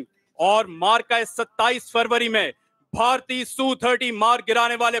कमांडिंग और मार्का 27 फरवरी में भारतीय Su-30 मार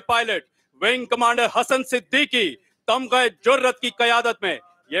गिराने वाले pilot wing commander Hasan Siddiqui तमग़े जुर्रत की क़यादत में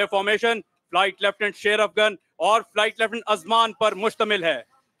यह फॉर्मेशन फ्लाइट लेफ्टिनेंट शेर अफगन और फ्लाइट लेफ्टिनेंट अजमान पर मुश्तमिल है।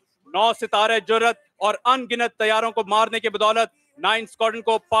 9 सितारे जुर्रत और अनगिनत तैयारों को मारने की बदौलत 9 स्क्वाड्रन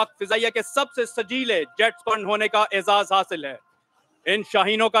को पाक फिजाइया के सबसे सजीले जेट स्क्वाड्रन होने का एजाज हासिल है। इन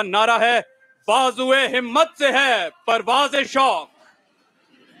शाहीनों का नारा है, बाजुए हिम्मत से है परवाज़े शौक।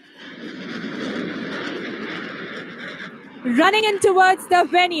 Running in towards the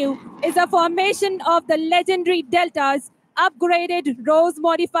venue is a formation of the legendary Deltas, upgraded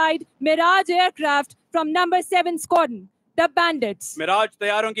Rose-modified Mirage aircraft from number 7 Squadron, the Bandits. Miraj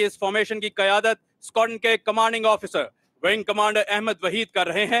तैयारों की इस फॉर्मेशन की क़यादत स्क्वाड्रन के commanding officer wing commander Ahmad Waheed کر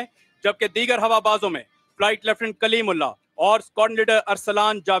رہے ہیں، جبکہ دیگر ہوا بازوں میں فلائٹ لیفٹیننٹ کلیم اللہ اور اسکواڈرن لیڈر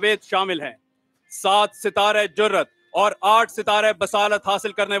ارسلان جاوید شامل ہیں۔ 7 ستارے جرت اور 8 ستارے بصالت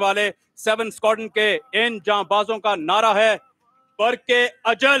حاصل کرنے والے 7 اسکواڈرن کے ان جاں بازوں کا نعرہ ہے برق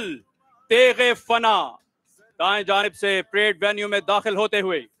اجل تیغ فنا۔ دائیں جانب سے پریڈ وینیو میں داخل ہوتے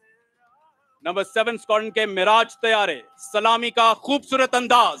ہوئے نمبر 7 اسکواڈرن کے معراج طیارے، سلامی کا خوبصورت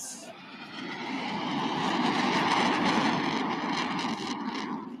انداز۔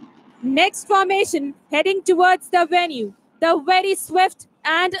 Next formation heading towards the venue, the very swift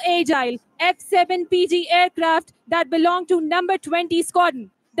and agile F-7PG aircraft that belong to number 20 Squadron,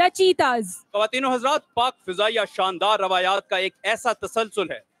 the Cheetahs. خواتین و حضرات، پاک فضائیہ شاندار روایات کا ایک ایسا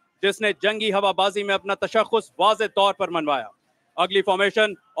تسلسل ہے جس نے جنگی ہوا بازی میں اپنا تشخص واضح طور پر منوایا۔ اگلی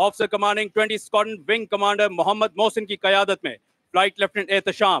formation officer commanding 20 squadron wing commander Muhammad Mohsin کی قیادت میں فلائٹ لیفٹیننٹ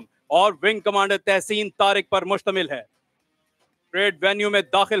احتشام اور ونگ کمانڈر تحسین طارق پر مشتمل ہے۔ پریڈ وینیو میں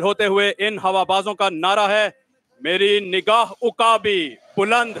داخل ہوتے ہوئے ان ہوا بازوں کا نعرہ ہے میری نگاہ عقابی،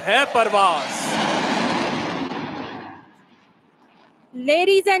 بلند ہے پرواز۔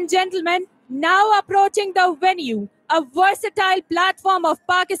 Ladies and gentlemen, now approaching the venue, a versatile platform of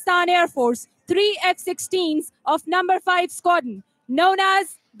Pakistan Air Force, 3 F-16s of number 5 Squadron, known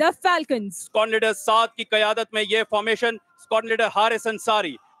as the Falcons. Squadron leader 7 کی قیادت میں یہ formation squadron leader Haris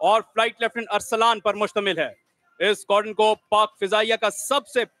Ansari اور فلائٹ لیفٹیننٹ ارسلان پر مشتمل ہے۔ اس اسکواڈرن کو پاک فضائیہ کا سب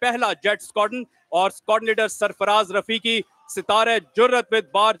سے پہلا جیٹ اسکواڈرن اور اسکواڈرن لیڈر سرفراز رفیقی ستارے جرت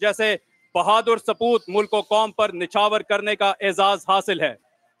ود بار جیسے بہادر سپوت ملک و قوم پر نچھاور کرنے کا اعزاز حاصل ہے۔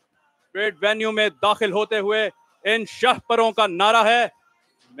 پریڈ وینیو میں داخل ہوتے ہوئے ان شہپروں کا نعرہ ہے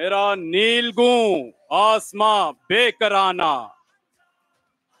میرا نیل گوں آسماں بے کرانہ۔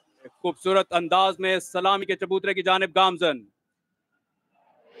 ایک خوبصورت انداز میں سلامی کے چبوترے کی جانب گامزن۔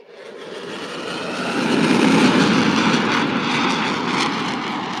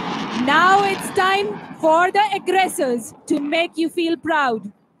 Now it's time for the aggressors to make you feel proud.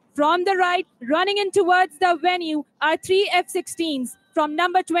 From the right, running in towards the venue are 3 F-16s from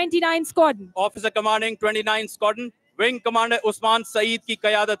number 29 Squadron. Officer commanding 29 squadron wing commander عثمان سعید کی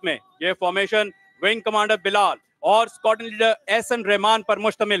قیادت میں یہ فارمیشن ونگ کمانڈر بلال اور squadron leader احسن رحمان پر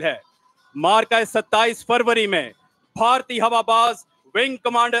مشتمل ہے۔ مارکہ 27 فروری میں بھارتی ہوا باز ونگ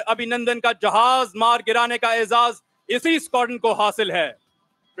کمانڈر ابھی نندن کا جہاز مار گرانے کا اعزاز اسی اسکواڈرن کو حاصل ہے۔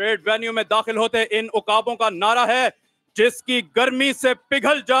 پریڈ وینیو میں داخل ہوتے ان عقابوں کا نعرہ ہے جس کی گرمی سے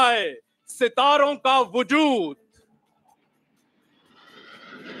پگھل جائے ستاروں کا وجود۔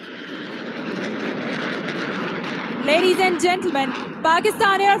 Ladies and gentlemen,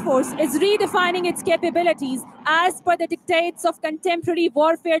 Pakistan Air Force is redefining its capabilities as per the dictates of contemporary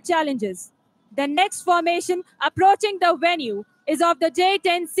warfare challenges. The next formation approaching the venue is of the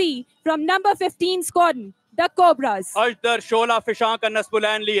J-10C from number 15 Squadron, the Cobras. اجدر شعلہ فشاں کا نصب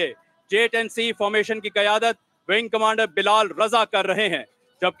العین لیے J-10C formation کی قیادت wing commander بلال رضا کر رہے ہیں،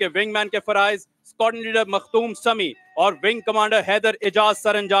 جبکہ ونگ مین کے فرائض اسکواڈرن لیڈر مختوم سمی اور ونگ کمانڈر حیدر اجاز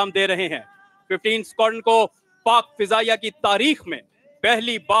سر انجام دے رہے ہیں۔ 15 اسکواڈرن کو پاک فضائیہ کی تاریخ میں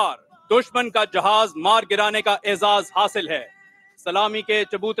پہلی بار دشمن کا جہاز مار گرانے کا اعزاز حاصل ہے۔ سلامی کے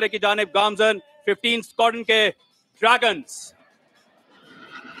چبوترے کی جانب گامزن 15 اسکواڈرن کے dragons.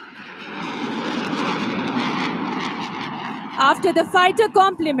 After the fighter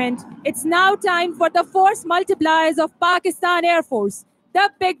compliment, it's now time for the force multipliers of Pakistan Air Force, the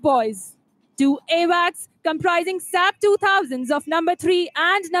big boys. 2 AWACS comprising SAP 2000s of number 3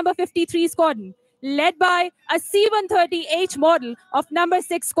 and number 53 Squadron, led by a C-130H model of number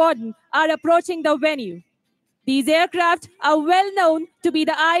 6 Squadron, are approaching the venue. These aircraft are well known to be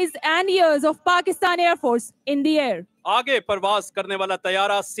the eyes and ears of Pakistan Air Force in the air. آگے پرواز کرنے والا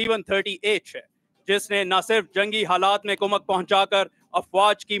طیارہ C-130H ہے، جس نے نہ صرف جنگی حالات میں کمک پہنچا کر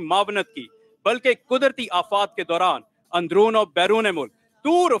افواج کی معاونت کی، بلکہ قدرتی آفات کے دوران اندرون و بیرون ملک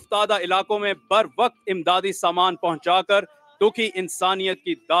دور افتادہ علاقوں میں بر وقت امدادی سامان پہنچا کر دکھی انسانیت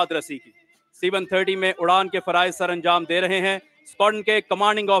کی داد رسی کی۔ C-130 میں اڑان کے فرائض سر انجام دے رہے ہیں اسکواڈرن کے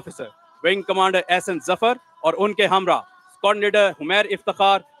کمانڈنگ آفیسر ونگ کمانڈر احسن ظفر اور ان کے ہمراہ اسکواڈرن لیڈر حمیر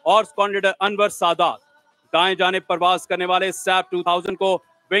افتخار اور اسکواڈرن لیڈر انور سادات۔ دائیں جانب پرواز کرنے والے SAP 2000 کو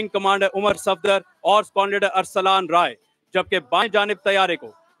ونگ کمانڈر عمر صفدر اور اسکواڈرن لیڈر ارسلان رائے، جبکہ بائیں جانب طیارے کو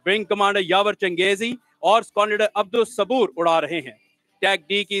ونگ کمانڈر یاور چنگیزی اور اسکواڈرن لیڈر عبدالصبور اڑا رہے ہیں۔ ٹیک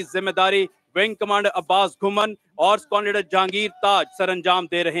ڈی کی ذمہ داری ونگ کمانڈر عباس گھمن اور اسکواڈرن لیڈر جہانگیر تاج سر انجام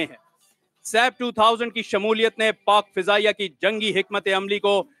دے رہے ہیں۔ SAP 2000 کی شمولیت نے پاک فضائیہ کی جنگی حکمت عملی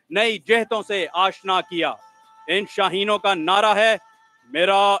کو نئی جہتوں سے آشنا کیا۔ ان شاہینوں کا نعرہ ہے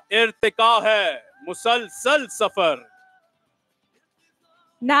میرا ارتقا ہے مسلسل سفر۔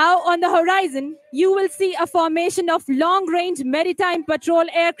 Now, on the horizon, you will see a formation of long-range maritime patrol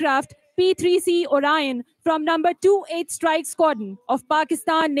aircraft P-3C Orion from number 28 Strike Squadron of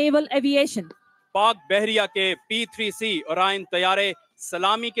Pakistan Naval Aviation. पाक बहरिया के P-3C ओराइन तैयारे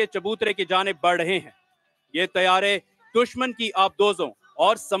सलामी के चबूतरे की जानिब बढ़ रहे हैं। ये तैयारे दुश्मन की आबदोजों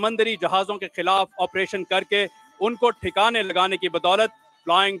और समंदरी जहाजों के खिलाफ ऑपरेशन करके उनको ठिकाने लगाने की बदौलत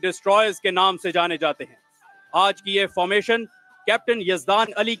फ्लाइंग डिस्ट्रॉयर्स के नाम से जाने जाते हैं। आज की ये फॉर्मेशन कैप्टन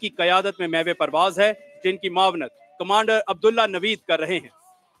यजदान अली की क़यादत में महवे परवाज है, जिनकी मावनत कमांडर अब्दुल्ला नवीद कर रहे हैं।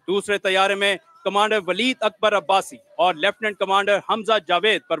 दूसरे तैयारे में कमांडर वलीद अकबर अब्बासी और लेफ्टिनेंट कमांडर हमजा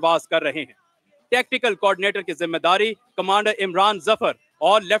जावेद परवाज कर रहे हैं। टेक्निकल कोऑर्डिनेटर की जिम्मेदारी कमांडर इमरान जफर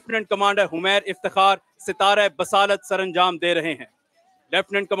और लेफ्टिनेंट कमांडर हुमैर इफ्तिखार सितारा बसालत सरंजाम दे रहे हैं।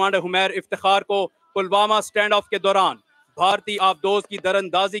 लेफ्टिनेंट कमांडर हुमैर इफ्तिखार को पुलवामा स्टैंड ऑफ के दौरान भारतीय आबदोज की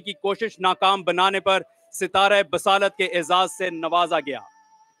दरअंदाजी की कोशिश नाकाम बनाने पर सितारा बसालत के एजाज से नवाजा गया।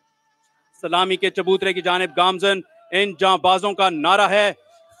 सलामी के चबूतरे की जानिब गामजन इन जांबाजों का नारा है,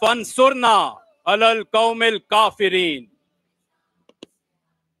 फनसुरना अलल कौमिल काफिरीन।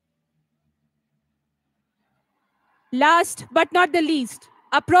 Last but not the least,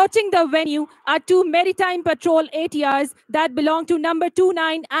 approaching the venue are two maritime patrol ATRs that belong to number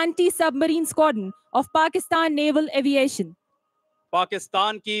 29 Anti-Submarine Squadron of Pakistan Naval Aviation.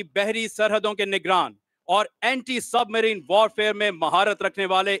 Pakistan की बहरी सरहदों के निगरान और एंटी सबमरीन वॉरफेयर में महारत रखने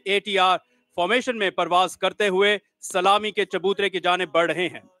वाले ATR फॉर्मेशन में परवाज करते हुए सलामी के चबूतरे की जानिब बढ़ रहे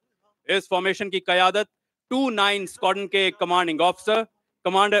हैं। इस फॉर्मेशन की क़यादत 29 स्क्वाड्रन के commanding officer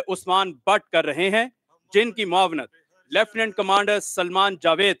commander Usman but कर रहे हैं, जिनकी मावनत लेफ्टिनेंट कमांडर सलमान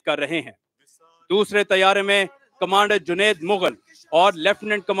जावेद कर रहे हैं। दूसरे तैयारे में कमांडर जुनेद मुगल और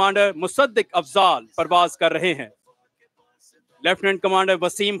लेफ्टिनेंट कमांडर मुसद्दिक अफजाल परवाज कर रहे हैं। लेफ्टिनेंट कमांडर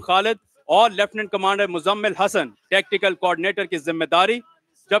वसीम खालिद और lieutenant commander Muzammil Hasan technical coordinator की जिम्मेदारी,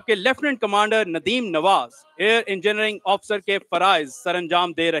 जबकि lieutenant commander Nadeem Nawaz air engineering officer के फराइज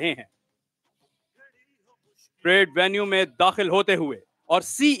सरंजाम दे रहे हैं। परेड वेन्यू में दाखिल होते हुए और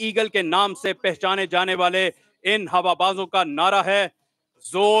सी ईगल के नाम से पहचाने जाने वाले इन हवाबाजों का नारा है,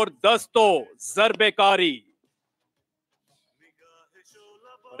 जोर दस्तो जरबेकारी।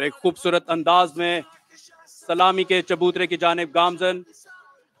 और एक खूबसूरत अंदाज में सलामी के चबूतरे की जानिब गामजन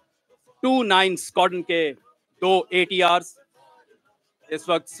 29 स्क्वाड्रन के दो ATRs इस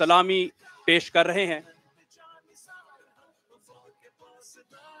वक्त सलामी पेश कर रहे हैं।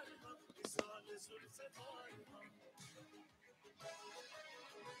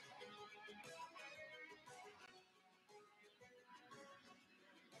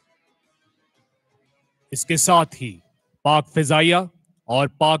 इसके साथ ही पाक फिजाइया और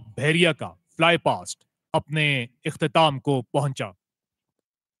पाक बहरिया का फ्लाई पास्ट अपने इख्तिताम को पहुंचा।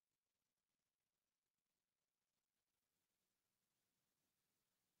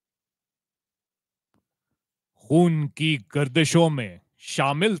 खून की गर्दिशों में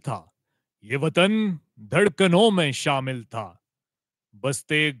शामिल था ये वतन, धड़कनों में शामिल था।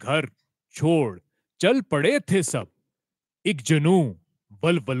 बसते घर छोड़ चल पड़े थे सब, एक जुनू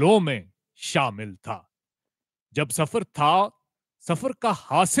वलवलों में शामिल था। जब सफर था सफर का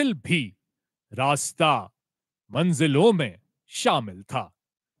हासिल भी, रास्ता मंजिलों में शामिल था।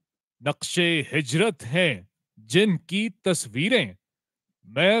 नक्शे हिजरत हैं जिनकी तस्वीरें,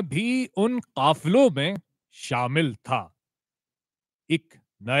 मैं भी उन काफिलों में शामिल था। एक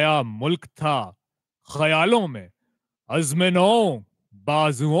नया मुल्क था ख्यालों में, अज़्म-ए-नौ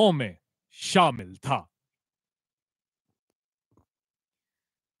बाजुओं में शामिल था।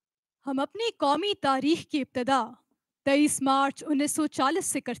 हम अपनी कौमी तारीख की इब्तदा 23 मार्च 1940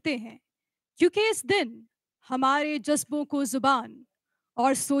 से करते हैं, क्योंकि इस दिन हमारे जज्बों को जुबान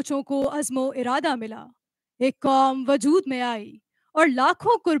और सोचों को अज़्मो इरादा मिला। एक कौम वजूद में आई और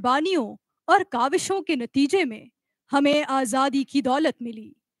लाखों कुर्बानियों और काविशों के नतीजे में हमें आज़ादी की दौलत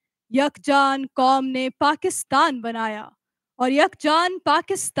मिली। यकजान कौम ने पाकिस्तान बनाया और यकजान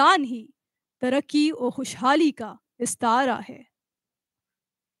पाकिस्तान ही तरक्की और खुशहाली का इस्तारा है।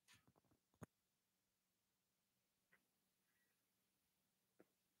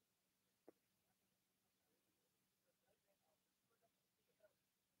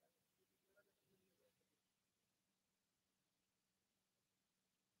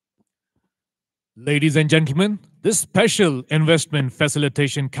 Ladies and gentlemen, this Special Investment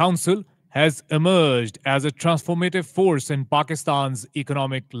Facilitation Council has emerged as a transformative force in Pakistan's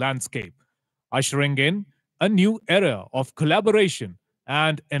economic landscape, ushering in a new era of collaboration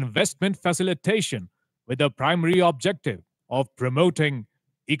and investment facilitation with the primary objective of promoting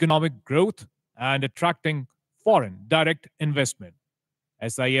economic growth and attracting foreign direct investment.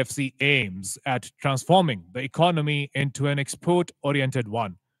 SIFC aims at transforming the economy into an export-oriented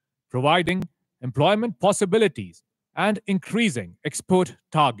one, providing employment possibilities and increasing export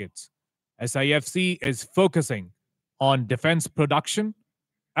targets. SIFC is focusing on defense production,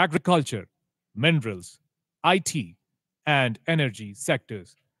 agriculture, minerals, IT, and energy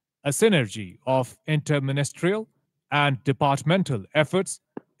sectors. A synergy of interministerial and departmental efforts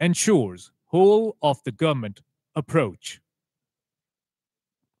ensures whole of the government approach.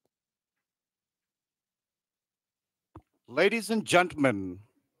 Ladies and gentlemen,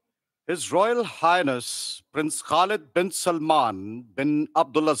 His Royal Highness Prince Khalid bin Salman bin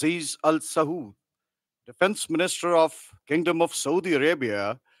Abdulaziz Al Saud, Defense Minister of Kingdom of Saudi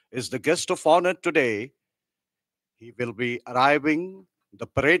Arabia, is the guest of honor today. He will be arriving the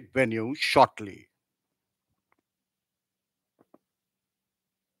parade venue shortly.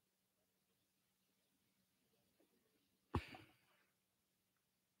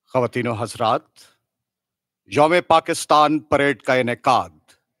 ख़वातीनो हज़रात, यौम Pakistan parade का इनेकाद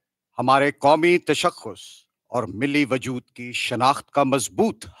हमारे कौमी तशख़्ख़ुस और मिली वजूद की शनाख्त का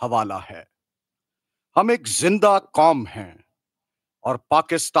मजबूत हवाला है। हम एक जिंदा कौम हैं और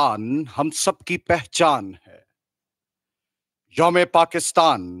पाकिस्तान हम सबकी पहचान है। यौम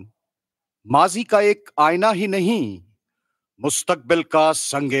पाकिस्तान माजी का एक आईना ही नहीं, मुस्तकबिल का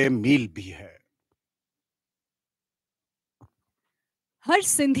संगे मील भी है। हर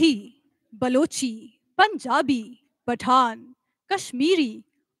सिंधी, बलोची, पंजाबी, पठान, कश्मीरी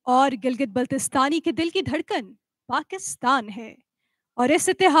और गिलगित बल्तिस्तानी के दिल की धड़कन पाकिस्तान है, और इस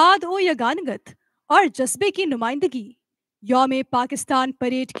इत्तेहाद ओ यगानगत और जज्बे की नुमाइंदगी यौम पाकिस्तान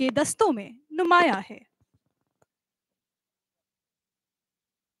परेड के दस्तों में नुमाया है।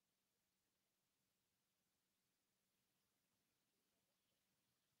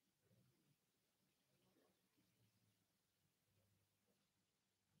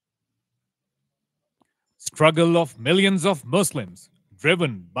 Struggle of millions of Muslims,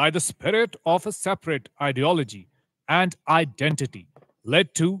 driven by the spirit of a separate ideology and identity,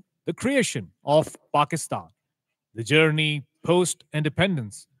 led to the creation of Pakistan. The journey post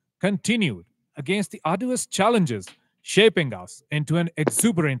independence continued against the arduous challenges, shaping us into an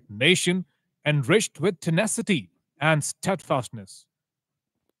exuberant nation enriched with tenacity and steadfastness.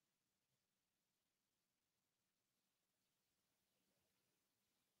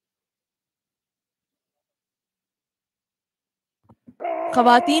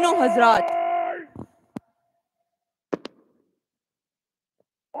 خواتین و حضرات،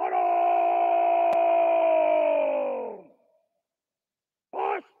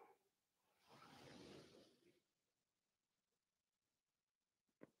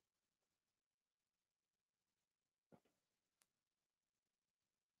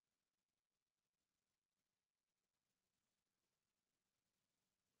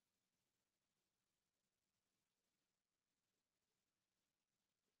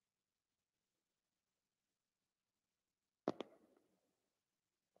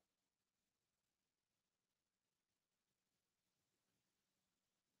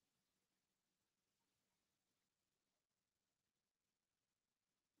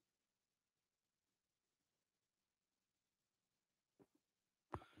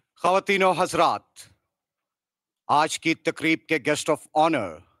 ख़वातीनो हज़रात, आज की तकरीब के guest of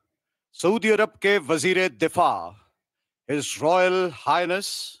honour Saudi अरब के वजीर दिफा हिज रॉयल हाइनेस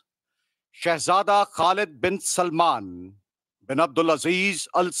शहजादा खालिद बिन सलमान बिन अब्दुल अजीज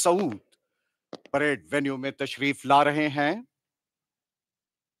अल सऊद परेड वेन्यू में तशरीफ ला रहे हैं।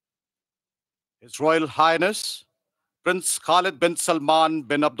 His royal highness Prince Khalid bin Salman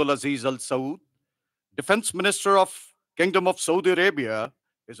bin Abdul Aziz Al Saud, defence minister of Kingdom of Saudi Arabia,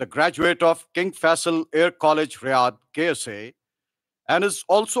 is a graduate of King Faisal Air College Riyadh, KSA, and is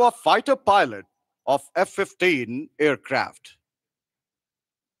also a fighter pilot of F-15 aircraft.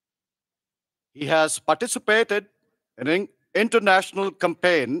 He has participated in an international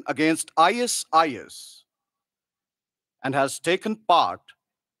campaign against ISIS and has taken part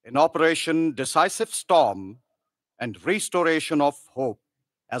in Operation Decisive Storm and Restoration of Hope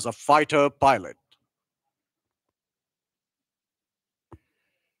as a fighter pilot.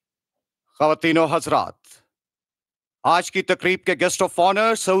 ख़वातीनो हज़रात, आज की तकरीब के guest of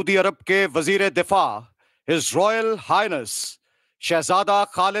honour Saudi अरब के वजीर दिफा his royal highness शहजादा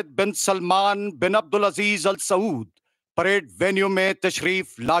खालिद बिन सलमान बिन अब्दुल अजीज अल Saud parade venue में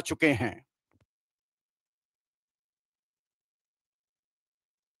तशरीफ ला चुके हैं।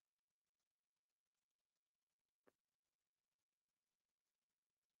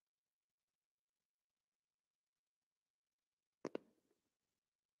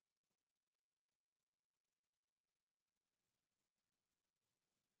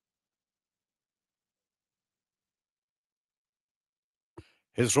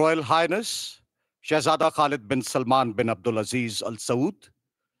 His Royal Highness شہزادہ خالد بن سلمان بن عبدالعزیز السعود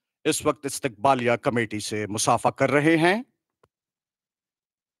اس وقت استقبالیہ کمیٹی سے مصافحہ کر رہے ہیں۔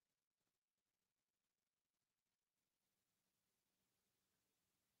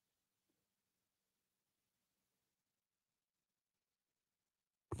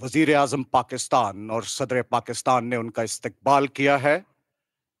 وزیر اعظم پاکستان اور صدر پاکستان نے ان کا استقبال کیا ہے۔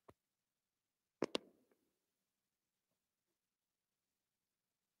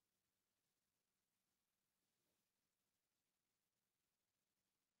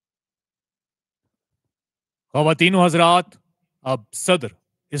 خواتین و حضرات، اب صدر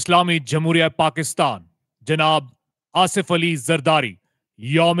اسلامی جمہوریہ پاکستان جناب آصف علی زرداری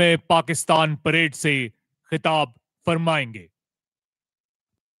یوم پاکستان پریڈ سے خطاب فرمائیں گے۔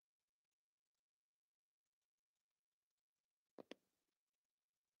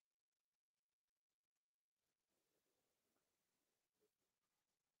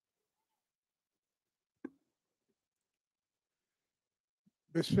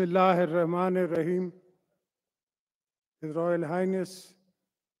 بسم اللہ الرحمن الرحیم۔ His Royal Highness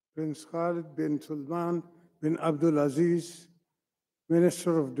Prince Khalid bin Salman bin Abdul Aziz,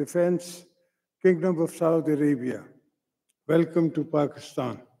 Minister of Defense, Kingdom of Saudi Arabia, welcome to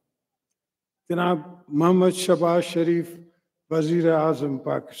Pakistan. Janab Mohammad Shahbaz Sharif, Wazir Azam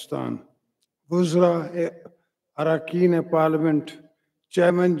Pakistan, Wuzra Arakin Parliament,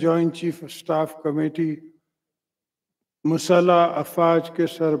 Chairman Joint Chief of Staff Committee, مسلح افواج کے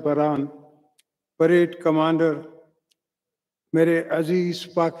سربراہ، parade commander, میرے عزیز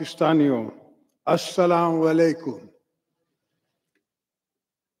پاکستانیوں، السلام علیکم۔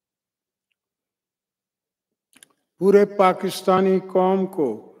 پورے پاکستانی قوم کو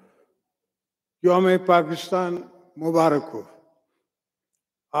یوم پاکستان مبارک ہو۔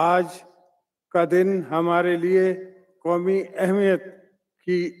 آج کا دن ہمارے لیے قومی اہمیت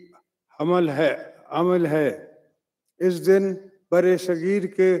کی عمل ہے۔ اس دن برِ صغیر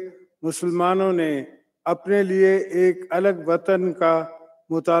کے مسلمانوں نے اپنے لیے ایک الگ وطن کا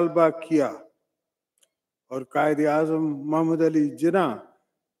مطالبہ کیا اور قائد اعظم محمد علی جناح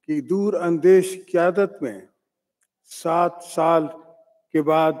کی دور اندیش قیادت میں 7 سال کے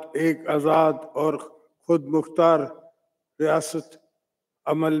بعد ایک آزاد اور خود مختار ریاست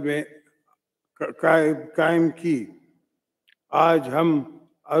عمل میں قائم کی۔ آج ہم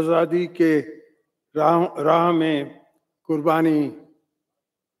آزادی کے راہ میں قربانی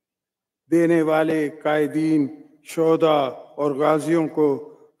دینے والے قائدین، شہداء اور غازیوں کو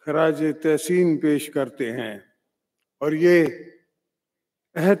خراج تحسین پیش کرتے ہیں اور یہ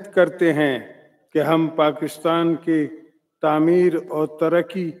عہد کرتے ہیں کہ ہم پاکستان کی تعمیر اور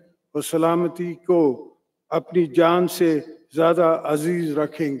ترقی اور سلامتی کو اپنی جان سے زیادہ عزیز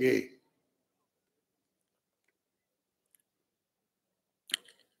رکھیں گے۔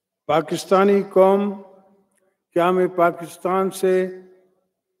 پاکستانی قوم قیام پاکستان سے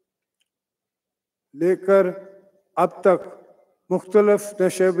لے کر اب تک مختلف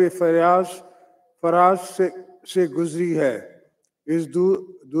نشیب فراز سے گزری ہے۔ اس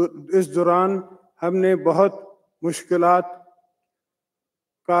دوران ہم نے بہت مشکلات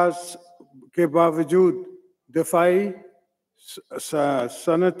کے باوجود دفاعی،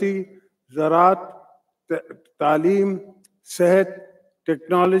 صنعتی، زراعت، تعلیم، صحت،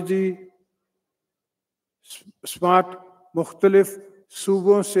 ٹیکنالوجی، اسمارٹ مختلف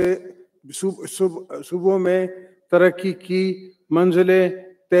صوبوں میں ترقی کی منزلیں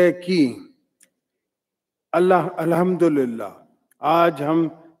طے کی۔ الحمدللہ آج ہم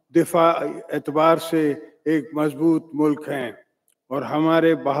دفاعی اعتبار سے ایک مضبوط ملک ہیں اور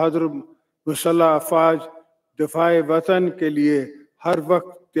ہمارے بہادر مسلح افواج دفاع وطن کے لیے ہر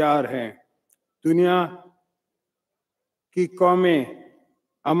وقت تیار ہیں۔ دنیا کی قومیں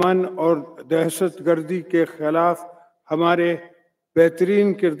امن اور دہشت گردی کے خلاف ہمارے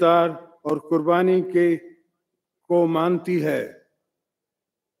بہترین کردار اور قربانی کو مانتی ہے۔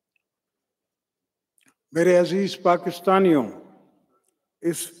 میرے عزیز پاکستانیوں،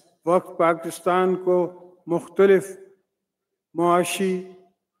 اس وقت پاکستان کو مختلف معاشی،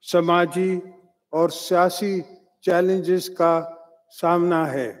 سماجی اور سیاسی چیلنجز کا سامنا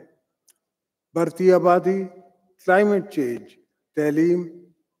ہے۔ بڑھتی آبادی، کلائمیٹ چینج، تعلیم،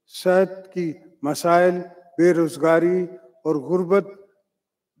 صحت کی مسائل، بے روزگاری اور غربت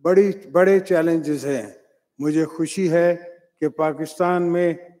بڑے چیلنجز ہیں۔ مجھے خوشی ہے کہ پاکستان میں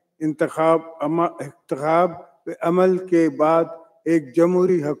انتخاب عمل کے بعد ایک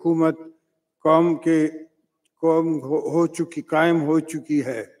جمہوری حکومت قائم ہو چکی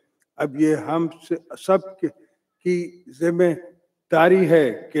ہے۔ اب یہ ہم سب کی ذمہ داری ہے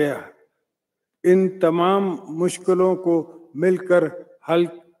کہ ان تمام مشکلوں کو مل کر حل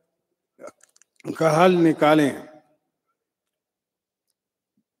نکالیں۔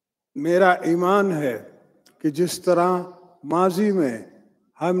 میرا ایمان ہے کہ جس طرح ماضی میں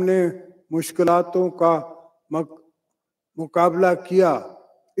ہم نے مشکلاتوں کا مقابلہ کیا،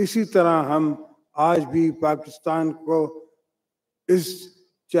 اسی طرح ہم آج بھی پاکستان کو اس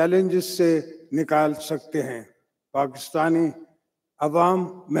چیلنجز سے نکال سکتے ہیں۔ پاکستانی عوام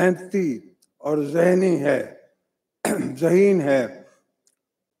محنتی اور ذہین ہے۔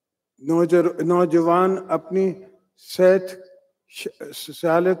 نوجوان اپنی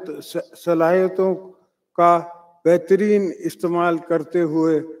صلاحیتوں کا بہترین استعمال کرتے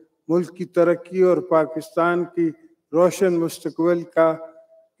ہوئے ملک کی ترقی اور پاکستان کی روشن مستقبل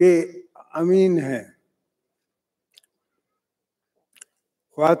کے امین ہیں۔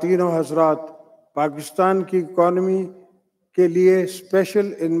 خواتین و حضرات، پاکستان کی اکانومی کے لیے اسپیشل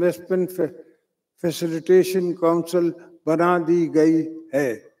انویسٹمنٹ فیسیلیٹیشن کونسل بنا دی گئی ہے۔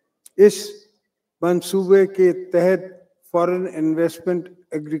 اس منصوبے کے تحت foreign investment,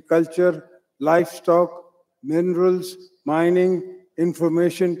 agriculture, life stock, minerals, mining,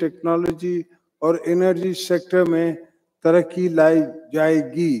 information technology اور انرجی سیکٹر میں ترقی لائی جائے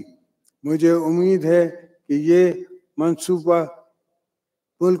گی۔ مجھے امید ہے کہ یہ منصوبہ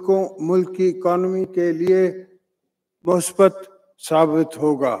ملک کی اکانومی کے لیے مثبت ثابت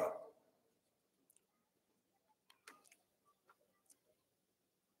ہوگا۔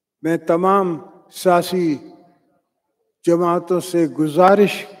 میں تمام سیاسی جماعتوں سے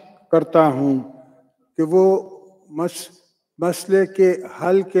گزارش کرتا ہوں کہ وہ مسئلے کے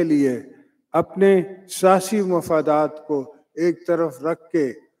حل کے لیے اپنے سیاسی مفادات کو ایک طرف رکھ کے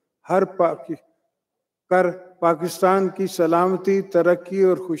پاکستان کی سلامتی، ترقی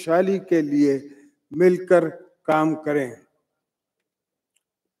اور خوشحالی کے لیے مل کر کام کریں۔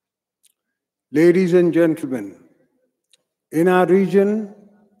 Ladies and gentlemen, in our region,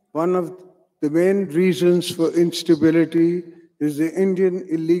 one of the main reasons for instability is the Indian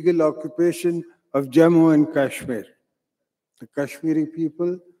illegal occupation of Jammu and Kashmir. The Kashmiri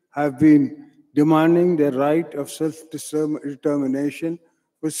people have been demanding their right of self-determination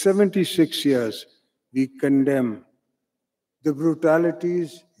for 76 years. We condemn the brutalities,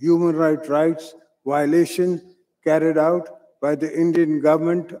 human rights violations carried out by the Indian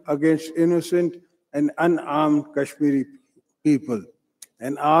government against innocent and unarmed Kashmiri people,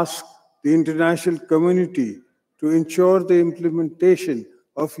 and ask the international community to ensure the implementation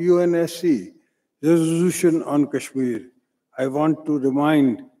of UNSC resolution on Kashmir. I want to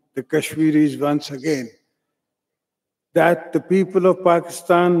remind the Kashmiris once again that the people of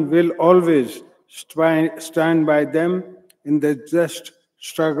Pakistan will always stand by them in their just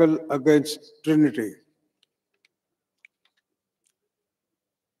struggle against Trinity.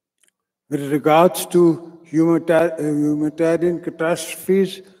 With regards to humanitarian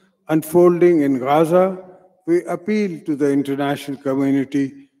catastrophes unfolding in Gaza, we appeal to the international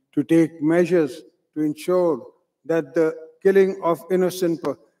community to take measures to ensure that the killing of innocent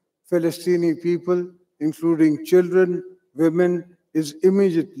Palestinian people, including children, women, is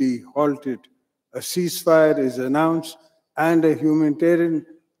immediately halted. A ceasefire is announced and a humanitarian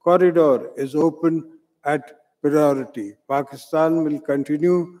corridor is opened at priority. Pakistan will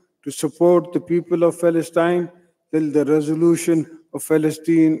continue to support the people of Palestine till the resolution of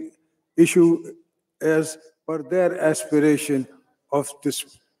Palestine issue as per their aspiration of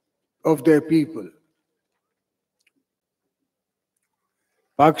their people.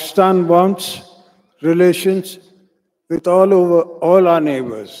 Pakistan wants relations with all our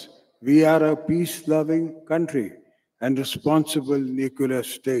neighbors. We are a peace-loving country and responsible nuclear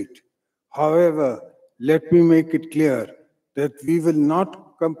state. However, let me make it clear that we will not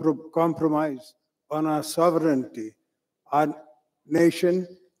compromise on our sovereignty. Our nation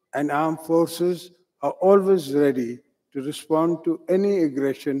and armed forces are always ready to respond to any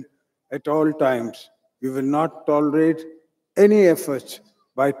aggression at all times. We will not tolerate any efforts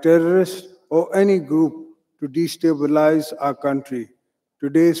by terrorists or any group to destabilize our country.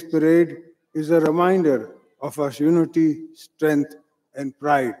 Today's parade is a reminder of our unity, strength, and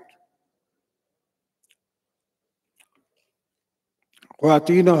pride.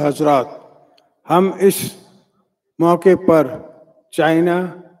 خواتین و حضرات، ہم اس موقع پر China,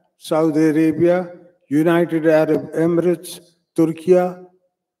 سعودی Arabia, United عرب Emirates, Türkiye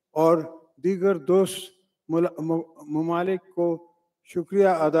اور دیگر دوست ممالک کو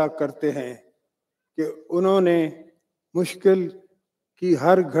شکریہ ادا کرتے ہیں کہ انہوں نے مشکل کی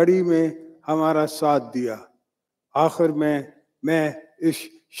ہر گھڑی میں ہمارا ساتھ دیا۔ آخر میں اس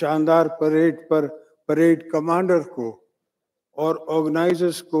شاندار پریڈ کمانڈر کو اور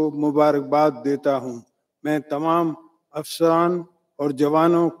آرگنائزرز کو مبارکباد دیتا ہوں۔ میں تمام افسران اور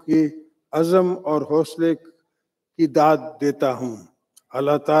جوانوں کی عزم اور حوصلے کی داد دیتا ہوں۔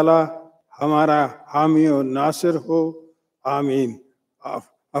 اللہ تعالیٰ ہمارا حامی اور ناصر ہو، آمین۔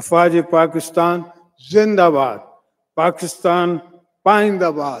 افواج پاکستان زندہ باد، پاکستان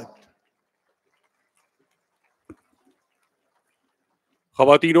پائندہ باد۔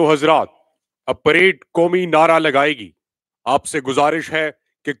 خواتین و حضرات، اب پریڈ قومی نعرہ لگائے گی۔ آپ سے گزارش ہے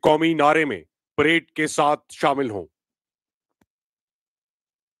کہ قومی نعرے میں پریڈ کے ساتھ شامل ہوں۔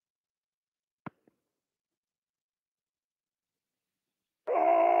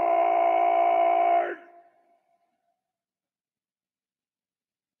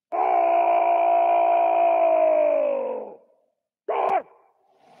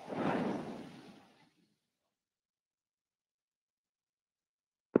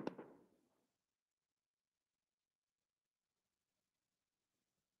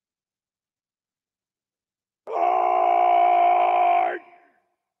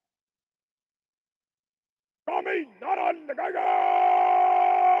 قومی نعرہ لگائے گا۔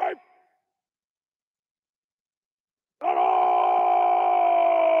 نعرہ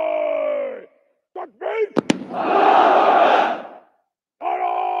تکبیر،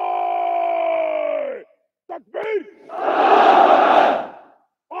 نعرہ تکبیر،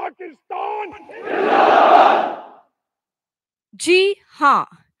 پاکستان۔ جی ہاں،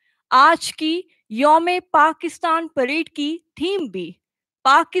 آج کی یوم پاکستان پریڈ کی تھیم بھی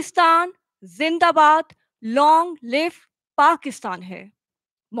پاکستان زندہ باد، لانگ لیو پاکستان ہے۔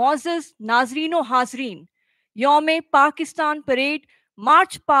 معزز ناظرین و حاضرین، یوم پاکستان پریڈ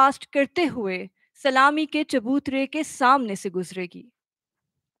مارچ پاسٹ کرتے ہوئے سلامی کے چبوترے کے سامنے سے گزرے گی۔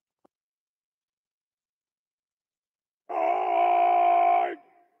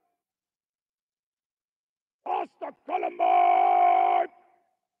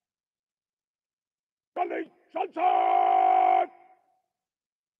 جلدی چل سک،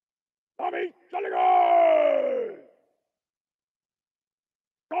 قومی چلے گئے،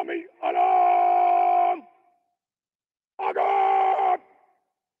 قومی علم آگے۔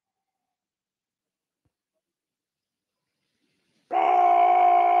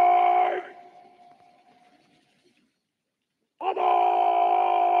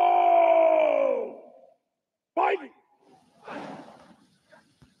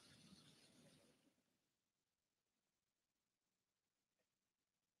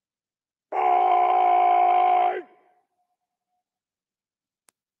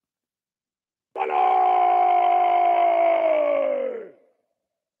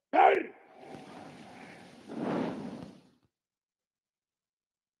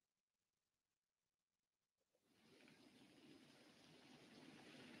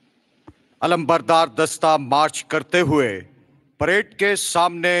 علمبردار دستہ مارچ کرتے ہوئے پریڈ کے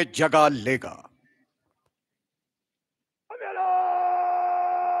سامنے جگہ لے گا۔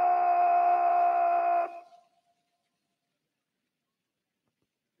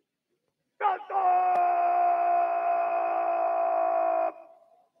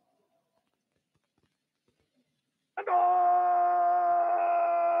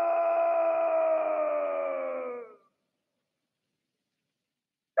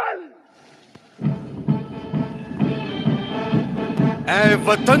 اے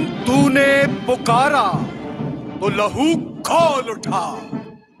وطن تو نے پکارا تو لہو کھول اٹھا،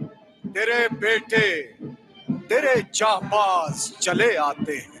 تیرے بیٹے تیرے جانباز چلے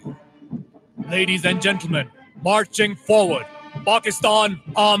آتے ہیں۔ Ladies and gentlemen, marching forward, Pakistan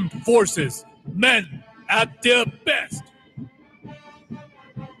Armed Forces, men at their best.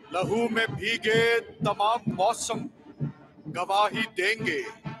 لہو میں بھیگے تمام موسم گواہی دیں گے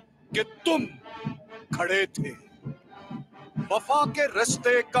کہ تم کھڑے تھے۔ وفا کے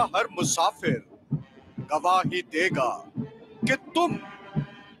رستے کا ہر مسافر گواہی دے گا کہ تم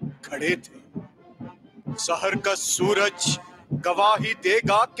کھڑے تھے۔ سحر کا سورج گواہی دے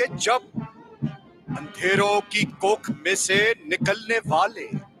گا کہ جب اندھیروں کی کوکھ میں سے نکلنے والے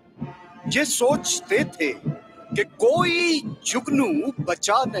یہ سوچتے تھے کہ کوئی جگنو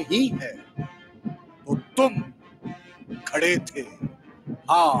بچا نہیں ہے، تو تم کھڑے تھے۔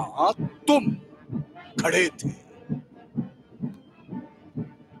 ہاں، تم کھڑے تھے۔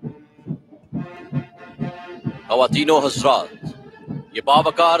 خواتین و حضرات، یہ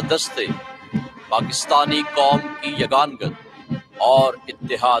باوقار دستے پاکستانی قوم کی یگانگت اور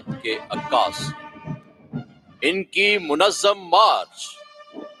اتحاد کے عکاس۔ ان کی منظم مارچ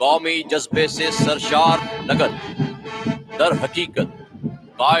قومی جذبے سے سرشار نگر در حقیقت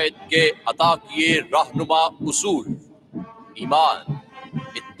قائد کے عطا کیے رہنما اصول ایمان،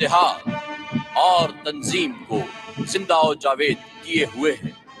 اتحاد اور تنظیم کو زندہ و جاوید کیے ہوئے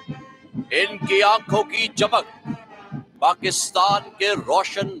ہیں۔ ان کی آنکھوں کی چمک पाकिस्तान के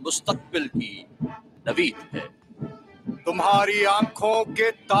रोशन मुस्तकबिल की नवीद है। तुम्हारी आंखों के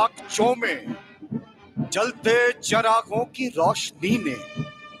ताकचों में जलते चरागों की रोशनी ने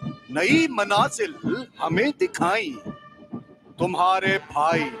नई मनाजिल हमें दिखाई। तुम्हारे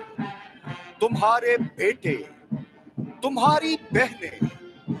भाई, तुम्हारे बेटे, तुम्हारी बहनें,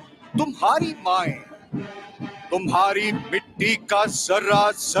 तुम्हारी माएं, तुम्हारी मिट्टी का जर्रा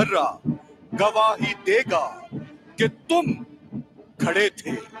जर्रा गवाही देगा कि तुम खड़े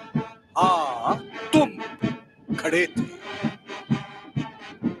थे। हाँ, तुम खड़े थे।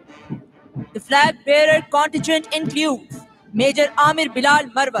 The flag bearer contingent includes Major Amir Bilal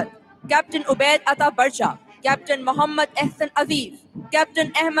Marwat, Captain Ubaid Ata Barsha, Captain Muhammad Ehsan Aziz,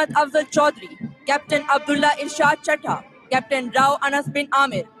 Captain Ahmad Afzal Chaudhry, Captain Abdullah Irshad Chattha, Captain Rao Anas bin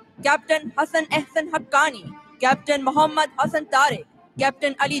Amir, Captain Hassan Ehsan Haqqani, Captain Muhammad Hassan Tariq,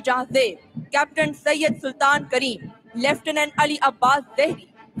 Captain Ali Jahzeb, Captain Sayyid Sultan Kareem, Lieutenant Ali Abbas Zehri,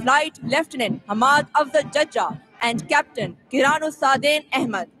 Flight Lieutenant Hamad Afzal Jajja, and Captain Kiranu Sadain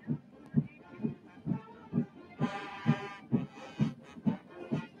Ahmad.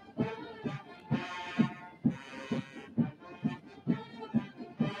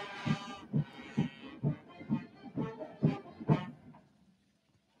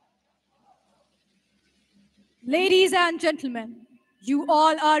 Ladies and gentlemen, you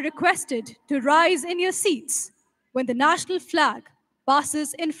all are requested to rise in your seats when the national flag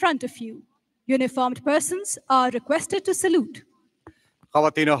passes in front of you. Uniformed persons are requested to salute.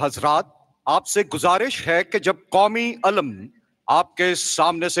 ख़वातीन और हज़रात, आपसे गुजारिश है कि जब कौमी अलम आपके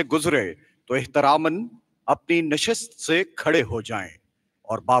सामने से गुजरे तो एहतरामन अपनी नशिस्त से खड़े हो जाएं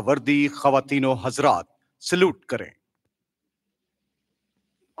और बावर्दी ख़वातीन और हज़रात सलूट करें।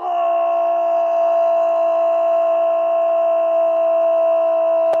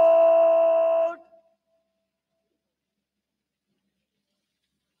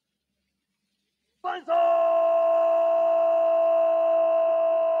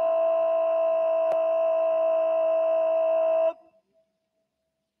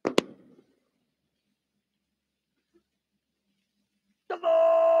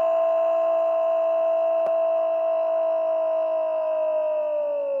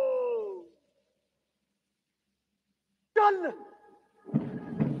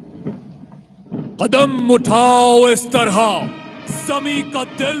 कदम उठाओ इस तरह ज़मीं का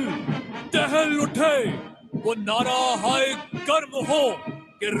दिल दहल उठे, वो नारा हाय गर्म हो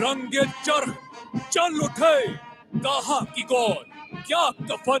कि रंगे चरख चल उठे। कहा की गौर क्या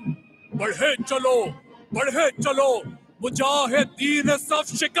कफन, बढ़े चलो मुजाहिदीन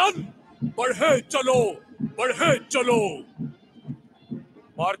सफ शिकन, बढ़े चलो।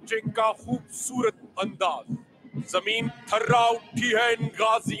 मार्चिंग का खूबसूरत अंदाज, जमीन थर्रा उठी है इन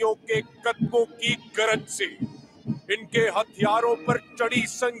गाजियों के कदमों की गरज से। इनके हथियारों पर चढ़ी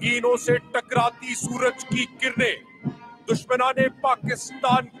संगीनों से टकराती सूरज की किरणें दुश्मनाने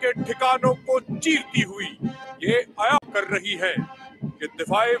पाकिस्तान के ठिकानों को चीरती हुई ये आया कर रही है कि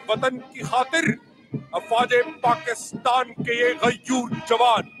दिफाए वतन की खातिर अफवाजे पाकिस्तान के ये गयूर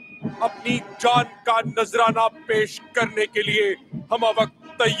जवान अपनी जान का नजराना पेश करने के लिए हम वक्त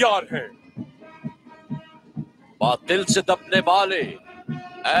तैयार हैं। बातिल से दबने वाले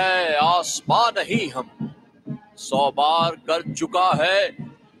ऐ आसमां नहीं हम, 100 बार कर चुका है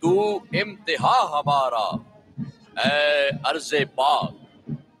तू इम्तिहा हमारा। ऐ अर्ज़े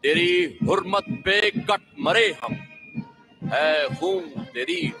पाक तेरी हुर्मत पे कट मरे हम, है खून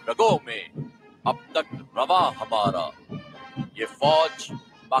तेरी रगों में अब तक रवा हमारा। ये फौज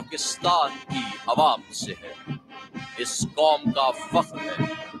पाकिस्तान की आवाम से है, इस कौम का फख्र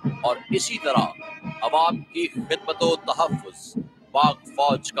है और इसी तरह आवाम की खिदमतो तहफ़्फ़ुज़ पाक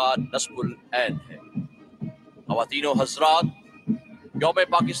फौज का नस्बुल ऐन है। ख़वातीनो हज़रात, यौम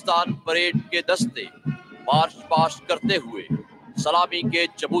पाकिस्तान परेड के दस्ते मार्च पास्ट करते हुए सलामी के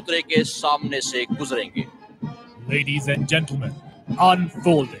चबूतरे के सामने से गुजरेंगे। Ladies and gentlemen,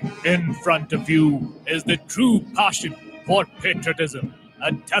 unfolding in front of you is the true passion for patriotism,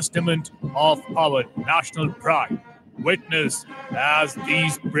 a testament of our national pride. Witness as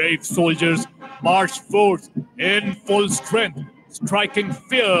these brave soldiers march forth in full strength, striking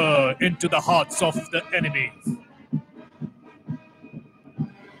fear into the hearts of the enemies.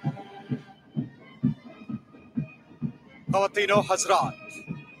 ख़वातीनो Hazrat,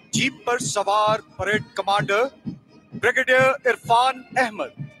 jeep पर सवार parade commander brigadier Irfan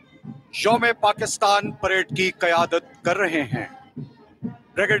Ahmad यौम Pakistan parade की क़यादत कर रहे हैं।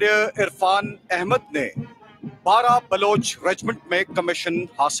 Brigadier Irfan Ahmad ने 12 Bloch regiment में commission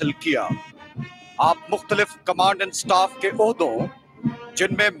हासिल किया। आप मुख्तलिफ कमांड एंड स्टाफ के ओहदों,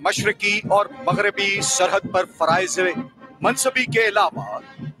 जिनमें मशरकी और मगरबी सरहद पर फराइज़ मनसबी के अलावा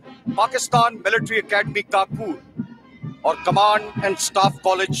पाकिस्तान मिलिट्री एकेडमी काकूर और command and staff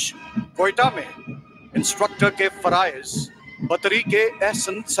college Quetta में इंस्ट्रक्टर के फराइज बतरीके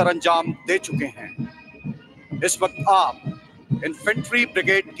एहसन सरंजाम दे चुके हैं। इस वक्त आप इन्फेंट्री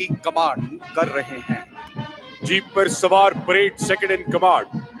ब्रिगेड की कमांड कर रहे हैं। जीप पर सवार parade second in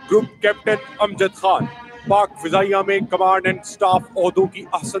command group captain Amjad Khan पाक फिजाइया में कमांड एंड स्टाफ ओहदों की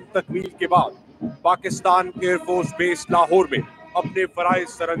अहसन तकमील के बाद पाकिस्तान एयरफोर्स बेस लाहौर में अपने फराइज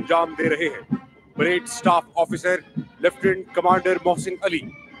सरंजाम दे रहे हैं। Parade staff officer lieutenant commander Mohsin Ali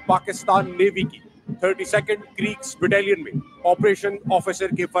Pakistan navy की 32nd क्रीक्स बटालियन में ऑपरेशन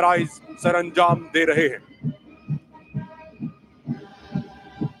ऑफिसर के फराइज सरंजाम दे रहे हैं।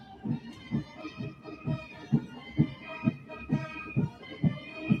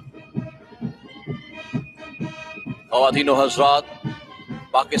 ख़वातीन व हज़रात,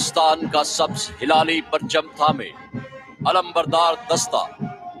 पाकिस्तान का सब्ज हिलाली परचम थामे अलमबरदार दस्ता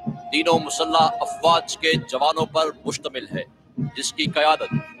तीनों मुसल्लह अफवाज के जवानों पर मुश्तमिल है, जिसकी क़यादत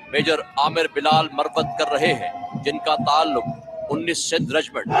मेजर आमिर बिलाल मरवत कर रहे हैं, जिनका ताल्लुक 19 सिंध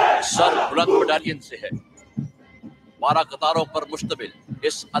रेजिमेंट सर बुलंद बटालियन से है। 12 कतारों पर मुश्तमिल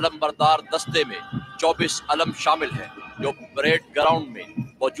इस अलमबरदार दस्ते में 24 अलम शामिल हैं, जो परेड ग्राउंड में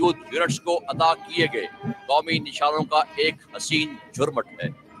मौजूद यूनिट्स को अता किए गए कौमी निशानों का एक हसीन झुरमट है।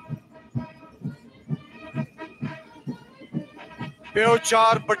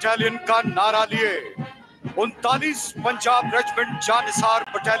 पेओचार बटालियन का नारा लिए 39 पंजाब रेजिमेंट जानिसार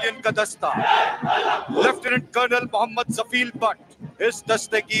बटालियन का दस्ता लेफ्टिनेंट कर्नल मोहम्मद जफील भट्ट इस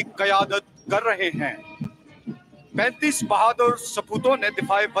दस्ते की कयादत कर रहे हैं। 35 बहादुर सपूतों ने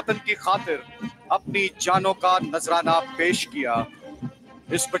दिफाए वतन की खातिर अपनी जानों का नजराना पेश किया।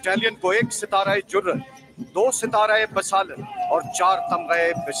 इस बटालियन को 1 सितारा जुर्रत, 2 सितारा बसालत और 4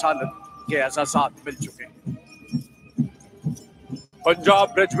 तमग़े बसालत के एजाज़ात मिल चुके हैं।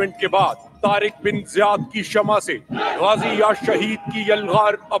 पंजाब रेजिमेंट के बाद तारिक बिन ज़ियाद की शमा से गाजी या शहीद की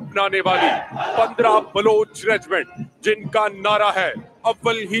यलगार अपनाने वाली 15 बलोच रेजिमेंट, जिनका नारा है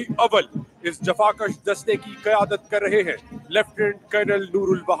अव्वल ही अव्वल, इस जफाकश दस्ते की क़यादत कर रहे हैं लेफ्टिनेंट कर्नल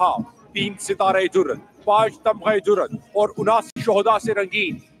नूरुल वहाब। 3 सितारे जुर्रत, 5 तमग़े जुर्रत और 79 शोहदा से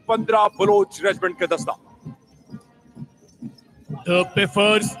रंगीन 15 बलोच रेजिमेंट का दस्ता। द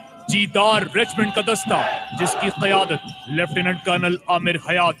पेफर्स जीदार रेजिमेंट का दस्ता, जिसकी क़यादत लेफ्टिनेंट कर्नल आमिर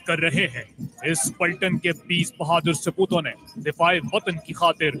हयात कर रहे हैं। इस पलटन के 20 बहादुर सपूतों ने दिफाए वतन की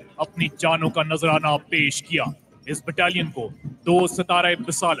खातिर अपनी जानों का नजराना पेश किया। इस बटालियन को 2 सितारा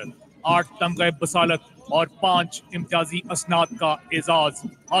बसालत, 8 तमग़े बसालत और 5 इम्तियाजी असनाद का एजाज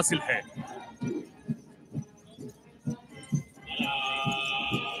हासिल है।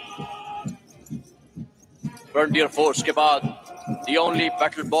 फ्रंटियर फोर्स के बाद the only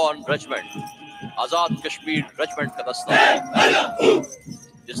battle born regiment Azad Kashmir regiment का दस्ता,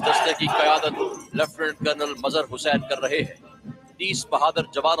 जिस दस्ते की क़यादत लेफ्टिनेंट कर्नल मजहर हुसैन कर रहे हैं। 30 बहादुर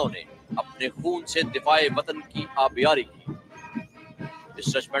जवानों ने अपने खून से दिफाए वतन की आबियारी की।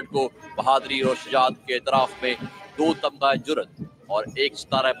 इस रेजिमेंट को बहादुरी और शुजाअत के एतराफ में 2 तमग़ा जुर्रत और 1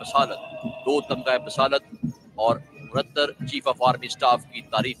 सितारा बसालत, 2 तमग़ा बसालत और 69 चीफ ऑफ आर्मी स्टाफ की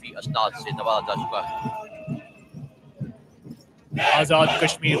तारीफी असनाद से नवाजा जा चुका है। आजाद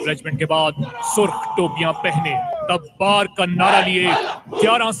कश्मीर रेजिमेंट के बाद सुर्ख टोपियां पहने तब्बार का नारा लिए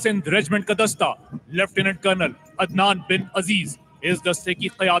 11 सिंध रेजिमेंट का दस्ता लेफ्टिनेंट कर्नल अदनान बिन अजीज इस दस्ते की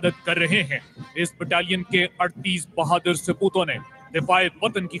क़यादत कर रहे हैं। इस बटालियन के 38 बहादुर सपूतों ने दिफाए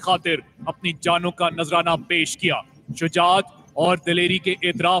वतन की खातिर अपनी जानों का नजराना पेश किया। शुजाअत और दिलेरी के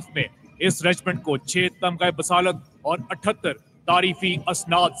एतराफ में इस रेजिमेंट को 6 तमग़े बसालत और 78 तारीफी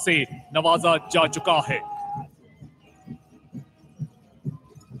असनाद से नवाजा जा चुका है।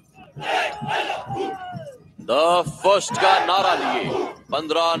 द फर्स्ट का नारा लिए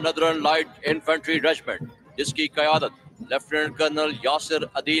 15 नदरन लाइट इन्फेंट्री रेजिमेंट, जिसकी क़यादत लेफ्टिनेंट कर्नल यासिर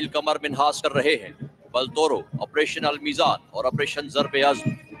अदील कमर मिनहास कर रहे हैं। बलतोरो, ऑपरेशन अलमीज़ान और ऑपरेशन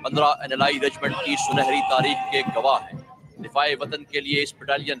ज़र्ब-ए-अज़्म 15 एनएलआई रेजिमेंट की सुनहरी तारीख के गवाह हैं। दिफाए वतन के लिए इस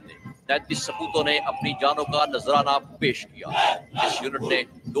बटालियन ने 33 सपूतों ने अपनी जानों का नजराना पेश किया। इस यूनिट ने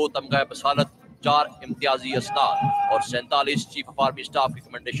 2 तमग़े बसालत, 4 इम्तियाजी असनाद और 47 चीफ ऑफ आर्मी स्टाफ के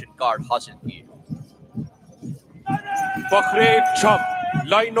कमेंडेशन कार्ड हासिल किए। फखरे छम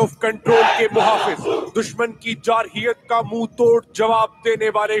लाइन ऑफ कंट्रोल के मुहाफिज, दुश्मन की जारहियत का मुंह तोड़ जवाब देने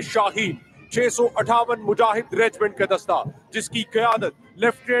वाले शाही 658 मुजाहिद रेजिमेंट का दस्ता, जिसकी क़यादत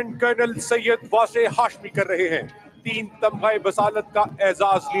लेफ्टिनेंट कर्नल सैयद वासे हाशमी कर रहे हैं। 3 तमग़े बसालत का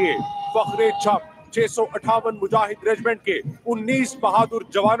एजाज लिए फखरे छम 658 मुजाहिद रेजिमेंट के 19 बहादुर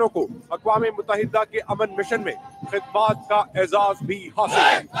जवानों को अक़वाम मुत्तहिदा के अमन मिशन में खिदमत का एजाज भी हासिल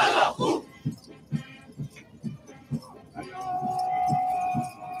है।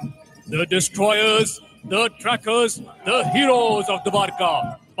 The destroyers, the trackers, the heroes of Dwarka,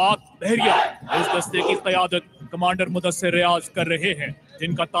 पाक बहरिया इस दस्ते की क़यादत कमांडर मुदस्सिर रियाज कर रहे हैं,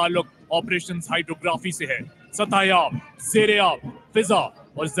 जिनका ताल्लुक ऑपरेशंस हाइड्रोग्राफी से है। सतायाब, ज़ेरेआब, फिजा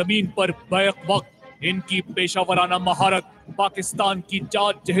और जमीन पर बैक वक्त इनकी पेशावराना महारत पाकिस्तान की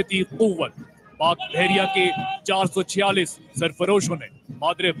जात जहती कुव्वत। पाक बहरिया के 446 सरफरोशों ने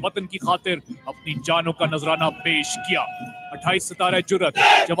मादरे वतन की खातिर अपनी जानों का नजराना पेश किया। 28 सितारे जुर्रत,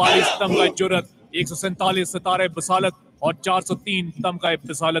 44 तमगा जुर्रत, 147 सितारे बसालत और 403 तमगा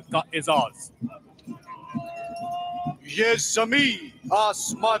बसालत का एजाज। ये जमीन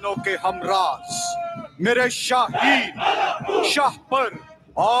आसमानों के हमराज, मेरे शाहीन, शाहपर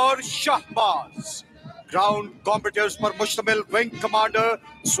और शाहबाज, ग्राउंड कॉम्बेटिव्स पर मुश्तमिल विंग कमांडर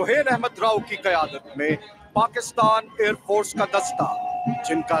सुहेल अहमद राव की क़यादत में पाकिस्तान एयरफोर्स का दस्ता,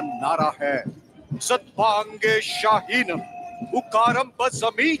 जिनका नारा है सतबांगे शाहीनम उकारम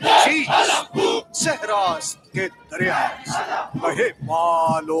बज़मी चीज, सहरास्त के दरियाज बहे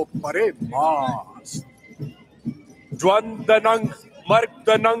मालो परे मास। ज्वंदनंग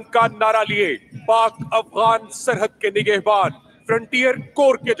मर्दनंग का नारा लिए पाक अफगान सरहद के निगहबान फ्रंटियर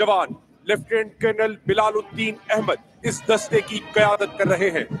कोर के जवान लेफ्टिनेंट कर्नल बिलालुद्दीन अहमद इस दस्ते की क़यादत कर रहे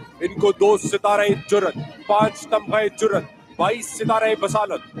हैं। इनको 2 सितारे जुर्रत, 5 तमग़े जुर्रत, 22 सितारे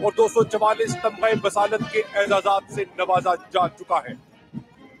बसालत और 244 तमग़े बसालत के एजाज़ात से नवाजा जा चुका है।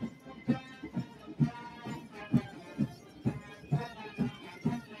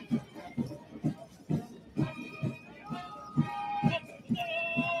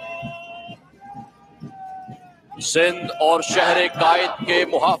 सिंध और शहर कायद के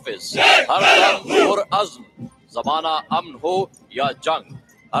मुहाफिज, हर दम और अज़्म, ज़माना अमन हो या जंग,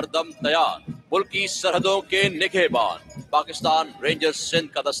 हर दम तैयार, मुल्की सरहदों के निगहबान, पाकिस्तान रेंजर्स सिंध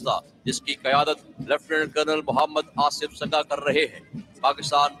का दस्ता, जिसकी क़यादत लेफ्टिनेंट कर्नल मोहम्मद आसिफ संगा कर रहे हैं।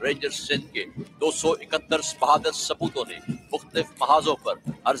 पाकिस्तान रेंजर्स सिंध के 271 बहादुर सपूतों ने मुख्तलिफ महाजों पर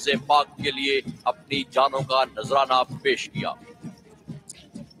अर्ज़े पाक के लिए अपनी जानों का नजराना पेश किया।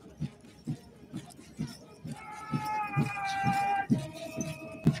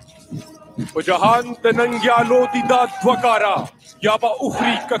 जहान तनंग्यालो दीदा ध्वकारा या बा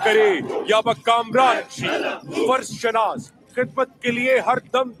उखरी ककरे या बा कामरान शी, फर्ज शनास खिदमत के लिए हर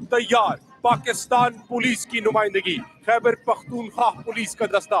दम तैयार। पाकिस्तान पुलिस की नुमाइंदगी खैबर पख्तूनख्वा पुलिस का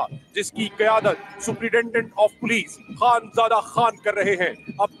दस्ता, जिसकी क़यादत superintendent of police Khanzada Khan कर रहे हैं।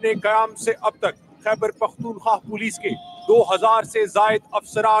 अपने क़याम से अब तक खैबर पख्तूनख्वा पुलिस के 2000 से जायद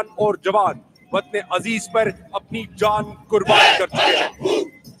अफसरान और जवान वतन अजीज पर अपनी जान कुर्बान कर चुके हैं।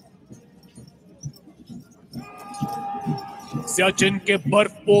 सियाचिन के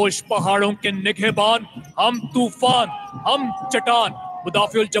बर्फपोश पहाड़ों के निगहबान, हम तूफान, हम चट्टान,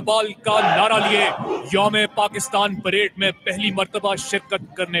 मुदाफिउल जबाल का नारा लिए यौम पाकिस्तान परेड में पहली मर्तबा शिरकत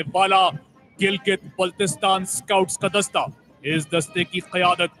करने वाला गिलगित बल्तिस्तान स्काउट्स का दस्ता। इस दस्ते की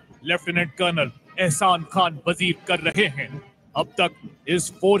क़यादत लेफ्टिनेंट कर्नल एहसान खान वजीर कर रहे हैं। अब तक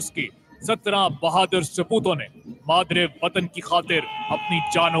इस फोर्स के 17 बहादुर सपूतों ने मादरे वतन की खातिर अपनी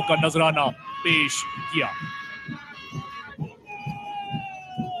जानों का नजराना पेश किया।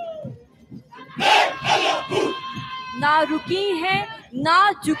 ना रुकी हैं,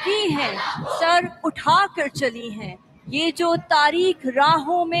 ना झुकी हैं, सर उठाकर चली हैं, ये जो तारीख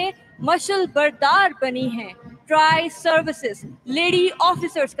राहों में मशल बरदार बनी हैं। ट्राई सर्विसेज लेडी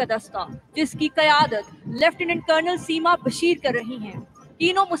ऑफिसर्स का दस्ता, जिसकी क़यादत लेफ्टिनेंट कर्नल सीमा बशीर कर रही हैं।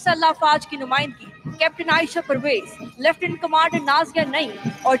 तीनों मुसल्लह फौज की नुमाइंदगी captain Ayesha Parvez, lieutenant commander Nazia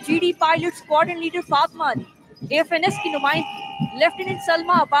Naeem और GD pilot squadron leader Fatima Ali. एएफएनएस की नुमाइंदगी lieutenant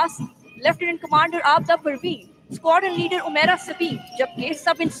Salma Abbasi, lieutenant commander Abida Parveen, squadron leader Umera Sabir, जबकि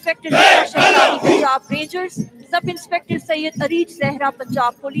सब इंस्पेक्टर शहजादी Punjab rangers, sub inspector Syed Areej सहरा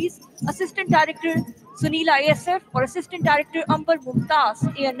Punjab police, assistant director Sunila ASF और असिस्टेंट डायरेक्टर अंबर मुमताज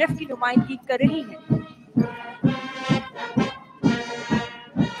एएनएफ की नुमाइंदगी कर रही हैं।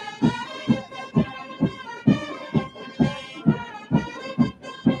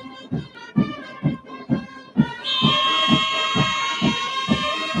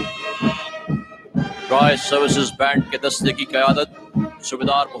 ट्राई सर्विसेज बैंड के दस्ते की क़यादत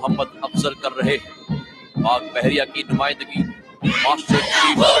सूबेदार मोहम्मद अफजल कर रहे हैं। पाक बहरिया की नुमाइंदगी मास्टर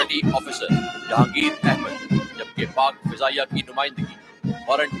चीफ पेटी ऑफिसर जहांगीर अहमद, जबकि पाक फिजाइया की नुमाइंदगी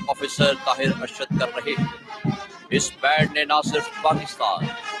वारंट ऑफिसर ताहिर अरशद कर रहे हैं। इस बैंड ने न सिर्फ पाकिस्तान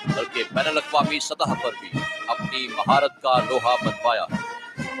बल्कि बैनुल-अक़वामी सतह पर भी अपनी महारत का लोहा मनवाया है।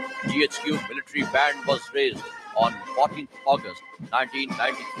 GHQ military band was raised on 14th August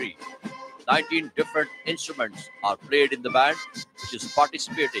 1993. 19 different instruments are played in the band, which is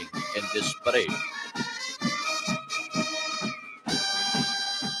participating in this parade.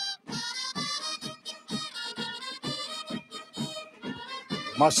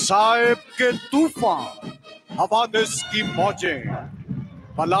 मसाइब के तूफान, हवादिस की मौजें,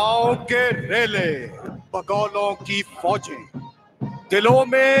 बलाओं के रेले, बगौलों की फौजें, दिलों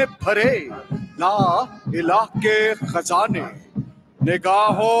में भरे ला इलाह के खजाने,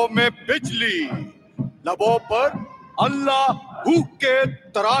 निगाहों में बिजली, लबों पर अल्लाह हू के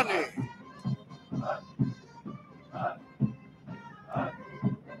तराने।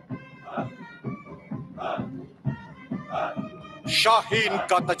 शाहीन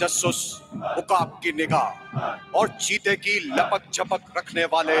का तजस्सुस, उकाब की निगाह और चीते की लपक झपक रखने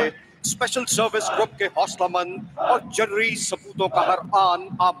वाले स्पेशल सर्विस ग्रुप के हौसलामंद और जर्री सबूतों का हर आन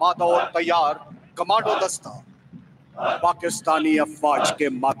आमादा और तैयार कमांडो दस्ता पाकिस्तानी अफवाज के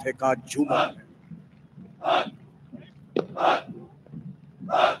माथे का झूमर है।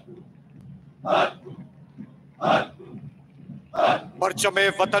 परचमे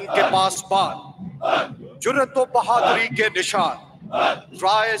वतन के पासबान, जुर्रत व बहादुरी के निशान,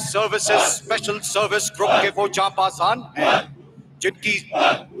 tri services special service group के वो जांबाजान हैं जिनकी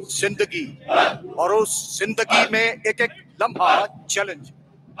जिंदगी और उस जिंदगी में एक एक लम्हा चैलेंज।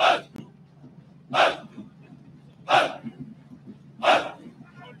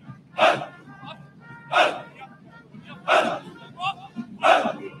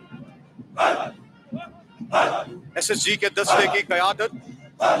 एसएसजी के दस्ते की क़यादत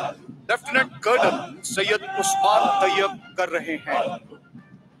लेफ्टिनेंट कर्नल सैयद उस्मान तैयब कर रहे हैं।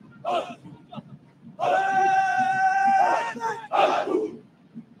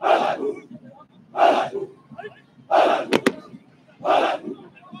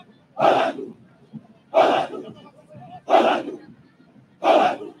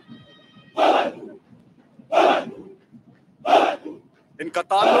 इनका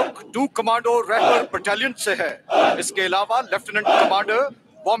ताल्लुक 2 कमांडो रहबर बटालियन से है। इसके अलावा lieutenant commander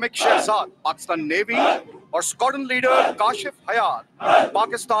वॉमिक Shahzad Pakistan navy और स्क्वाड्रन लीडर काशिफ हयात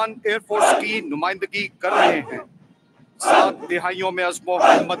पाकिस्तान एयरफोर्स की नुमाइंदगी कर रहे हैं। 7 दिहाइयों में अज़्मो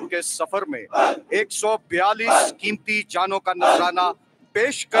हिम्मत के सफर में 142 कीमती जानों का नजराना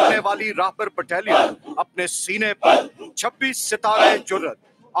पेश करने वाली राहबर बटालियन अपने सीने पर 26 सितारे जुर्रत,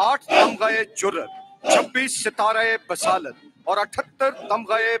 8 तमग़े जुर्रत, 26 सितारे बसालत और 78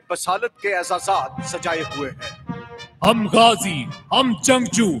 तमग़े बसालत के एजाज़ात सजाए हुए हैं। हम गाजी, हम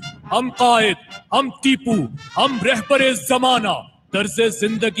जंगजू, हम कायद, हम टीपू, हम रहबरे जमाना, तर्ज़े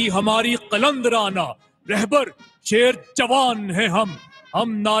जिंदगी हमारी कलंदराना, रहबर शेर जवान है हम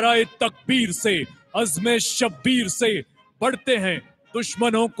नाराए तकबीर से, अज़्मे शब्बीर से बढ़ते हैं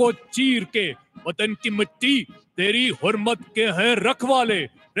दुश्मनों को चीर के, वतन की मिट्टी तेरी हुर्मत के हैं रखवाले,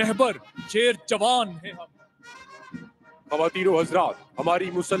 रहबर शेर जवान है हम। ख़वातीनो हज़रात, हमारी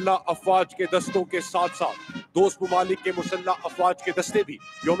मुसल्ला अफवाज के दस्तों के साथ साथ दोस्त मुमालिक के मुसल्ला अफवाज के दस्ते भी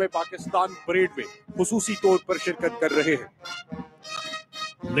योम पाकिस्तान परेड में खुसूसी तौर पर शिरकत कर रहे हैं।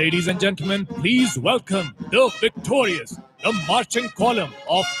 Ladies and gentlemen, please welcome the victorious, the marching column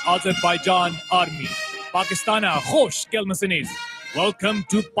of Azerbaijan Army. Pakistana Khosh Kelmasiniz. Welcome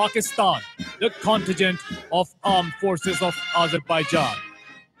to Pakistan, the contingent of Armed Forces of Azerbaijan.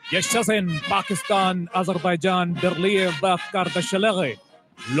 Yashasin Pakistan, Azerbaijan, Berlier, Bakar Dashalaghe.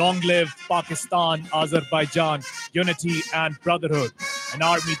 Long live Pakistan, Azerbaijan, unity and brotherhood. An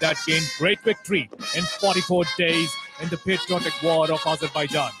army that gained great victory in 44 days in the patriotic war of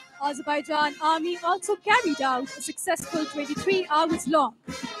Azerbaijan. Azerbaijan army also carried out a successful 23 hours long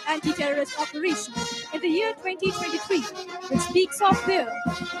anti-terrorist operation in the year 2023, which speaks of their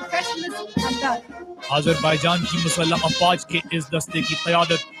professionalism and valor. Azerbaijan की मुसल्लह अफवाज के इस दस्ते की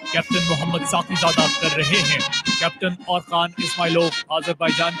क़यादत captain Mohammad साकीज़ादा कर रहे हैं। Captain और Khan इस्माइलोव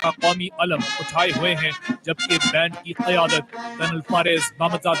Azerbaijan का कौमी अलम उठाए हुए हैं, जबकि बैंड की क़यादत कर्नल फारेज़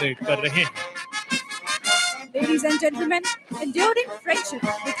महमदजादे कर रहे हैं। Ladies and gentlemen, enduring friendship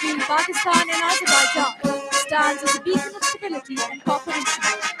between Pakistan and Azerbaijan stands as a beacon of stability and cooperation.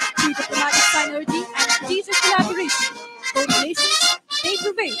 Through diplomatic synergy and strategic collaboration, both nations pave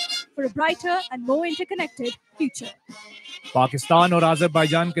the way for a brighter and more interconnected future. Pakistan और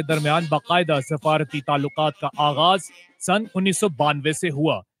Azerbaijan के दरमियान बाकायदा सफारती ताल्लुकात का आगाज सन 1992 से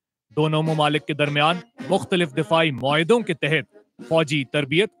हुआ। दोनों ममालिक के दरमियान मुख्तलिफ दिफाई मुआहदों के तहत फौजी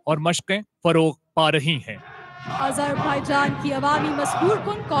तरबियत और मशक़ें फ़रोग़ पा रही हैं। अज़रबैजान की अवामी मसहूर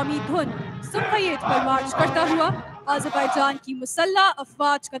कुन कौमी धुन सुफ़ैद पर मार्च करता हुआ अज़रबैजान की मुसल्ला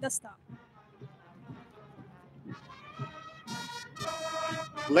अफवाज का दस्ता।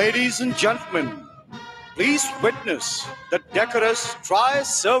 Ladies and gentlemen, please witness the decorous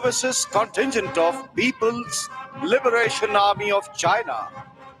Tri-Services contingent of People's Liberation Army of China.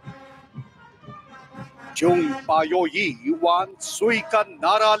 Chung Payo Yi Yuan Sui का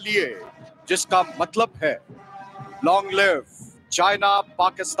नारा लिए, जिसका मतलब है Long live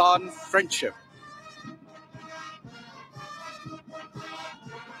चाइना-पाकिस्तान फ्रेंडशिप।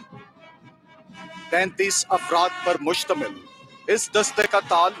 तैंतीस अफराद पर मुश्तमिल इस दस्ते का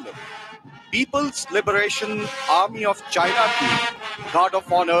ताल्लुक peoples liberation army of China की गार्ड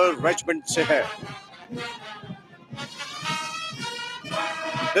ऑफ ऑनर रेजिमेंट से है।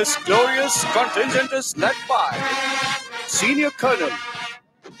 This glorious contingent is led by Senior Colonel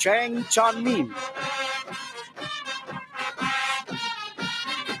Chang Chan-min.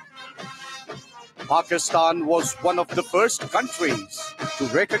 Pakistan was one of the first countries to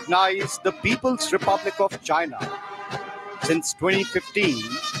recognize the People's Republic of China. Since 2015,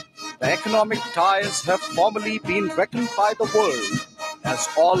 the economic ties have formally been reckoned by the world as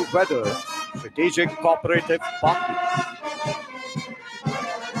all-weather strategic cooperative partners.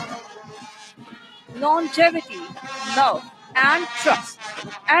 Longevity, love, and trust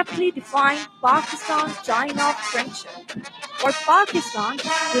aptly define Pakistan-China friendship. For Pakistan,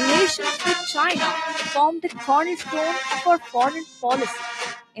 relations with China form the cornerstone of our foreign policy.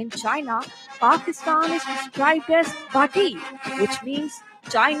 In China, Pakistan is described as Bati, which means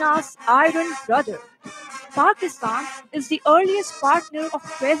China's iron brother. Pakistan is the earliest partner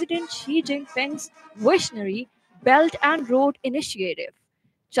of President Xi Jinping's visionary Belt and Road Initiative.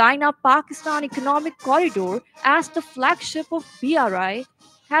 China-Pakistan Economic Corridor, as the flagship of BRI,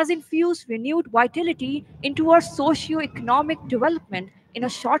 has infused renewed vitality into our socio-economic development in a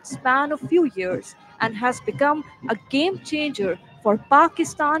short span of few years and has become a game changer for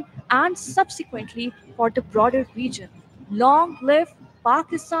Pakistan and subsequently for the broader region. Long live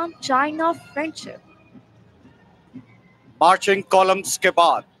Pakistan-China friendship. Marching columns के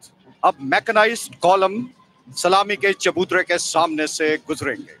बाद अब mechanised column सलामी के चबूतरे के सामने से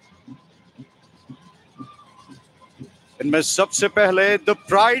गुजरेंगे। इनमें सबसे पहले the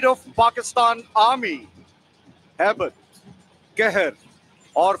pride of Pakistan army, हैबत, कहर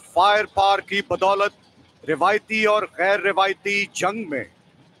और फायर पावर की बदौलत रिवायती और गैर रिवायती जंग में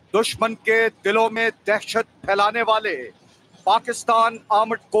दुश्मन के दिलों में दहशत फैलाने वाले पाकिस्तान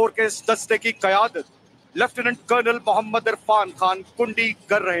आर्मड कोर के इस दस्ते की क़यादत लेफ्टिनेंट कर्नल मोहम्मद इरफान खान कुंडी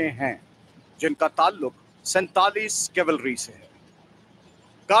कर रहे हैं, जिनका ताल्लुक 47 कैवलरी से है।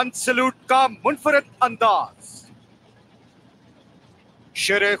 गन सैल्यूट का मुनफरिद अंदाज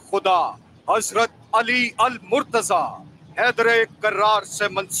शेर खुदा हजरत अली अल मुर्तजा हैदर कर्रार से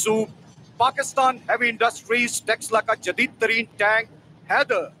मंसूब पाकिस्तान हैवी इंडस्ट्रीज टेक्सला का जदीद तरीन टैंक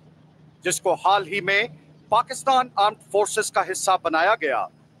हैदर, जिसको हाल ही में पाकिस्तान आर्म्ड फोर्सेस का हिस्सा बनाया गया।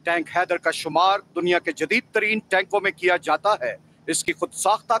 टैंक हैदर का शुमार दुनिया के जदीद तरीन टैंकों में किया जाता है। इसकी खुद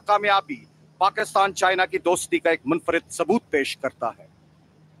साख्ता कामयाबी पाकिस्तान चाइना की दोस्ती का एक मुनफरिद सबूत पेश करता है।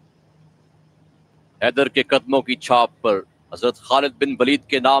 हैदर के कदमों की छाप पर हजरत खालिद बिन वलीद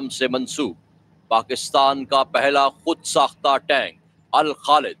के नाम से मंसूब पाकिस्तान का पहला खुद साख्ता टैंक अल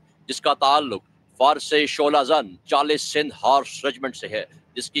खालिद, जिसका ताल्लुक फारस शोला जन 40 सिंध हॉर्स रेजिमेंट से है,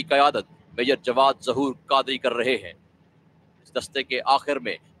 जिसकी क़यादत मेजर जवाद ज़हूर कादरी कर रहे हैं। इस दस्ते के आखिर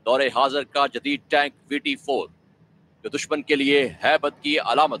में दौरे हाजिर का जदीद टैंक VT4, जो दुश्मन के लिए हैबत की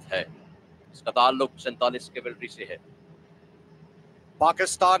अलामत है। इसका ताल्लुक 47 कैवलरी से है।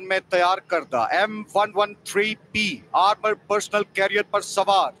 पाकिस्तान में तैयार करदा M113P आर्मर पर्सनल कैरियर पर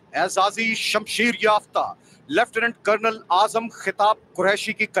सवार एजाजी शमशीर याफ्ता लेफ्टिनेंट कर्नल आजम खिताब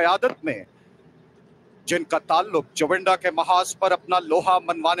कुरैशी की क़यादत में, जिनका ताल्लुक चविंडा के महाज पर अपना लोहा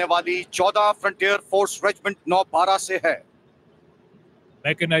मनवाने वाली 14 फ्रंटियर फोर्स रेजिमेंट 912 से है।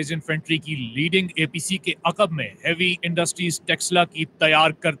 मैकेनाइज्ड इन्फेंट्री की लीडिंग APC के अकब में हैवी इंडस्ट्रीज टेक्सला की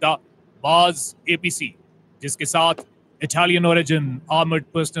तैयार करदा बाज APC, जिसके साथ Italian origin armoured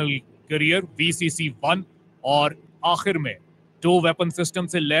personal career VCC-1 और आखिर में 2 वेपन सिस्टम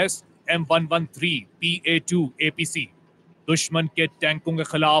से लैस M113 PA-2 APC, दुश्मन के टैंकों के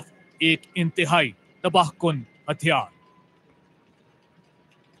खिलाफ एक इंतहाई तबाहकुन हथियार।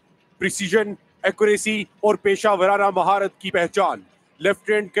 प्रिसीजन, एक्यूरेसी और पेशा वराना महारत की पहचान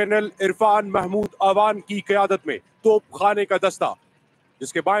लेफ्टिनेंट कर्नल इरफान महमूद आवान की क़यादत में तोप खाने का दस्ता,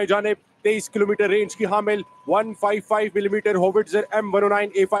 जिसके बाएं जानिब 23 किलोमीटर रेंज की हामिल 155 मिलीमीटर होविट्जर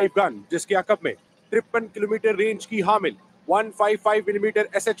M109A5 गन, जिसके अकब में 53 किलोमीटर रेंज की हामिल 155 मिलीमीटर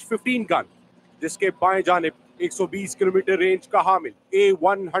SH-15 गन, जिसके बाएं जानिब 120 किलोमीटर रेंज का हामिल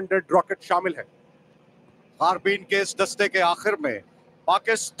A100 रॉकेट शामिल है। खारबीन के इस दस्ते के आखिर में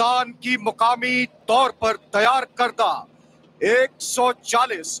पाकिस्तान की मुकामी तौर पर तैयार करदा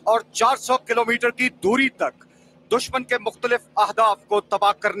 140 और 400 किलोमीटर की दूरी तक दुश्मन के मुख्तलिफ अहदाफ को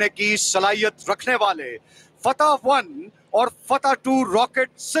तबाह करने की सलाहियत रखने वाले फतह-1 और फतह-2 रॉकेट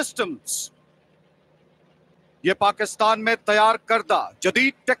सिस्टम्स। ये पाकिस्तान में तैयार करदा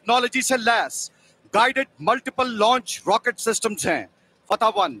जदीद टेक्नोलॉजी से lace guided multiple launch rocket systems हैं। फतह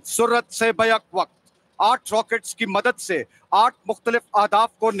 1 सुरत से बैक वक्त 8 रॉकेट्स की मदद से 8 मुख्तलिफ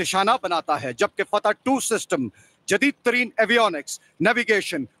अहदाफ को निशाना बनाता है, जबकि फतह 2 सिस्टम जदीद तरीन एवियोनिक्स,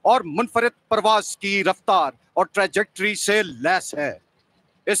 नेविगेशन और मुनफरिद परवाज की रफ्तार और ट्रैजेक्टरी से लैस है।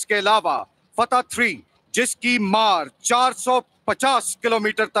 इसके अलावा फतह 3 जिसकी मार 450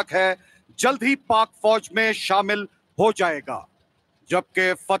 किलोमीटर तक है, जल्द ही पाक फौज में शामिल हो जाएगा,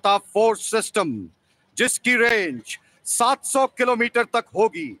 जबकि फतह 4 सिस्टम जिसकी रेंज 700 किलोमीटर तक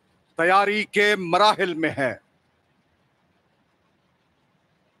होगी, तैयारी के मराहिल में है।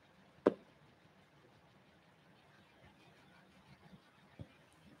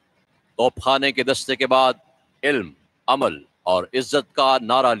 तोपखाने के दस्ते के बाद इल्म, अमल और इज्जत का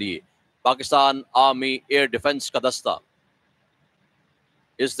नारा लिए पाकिस्तान आर्मी एयर डिफेंस का दस्ता।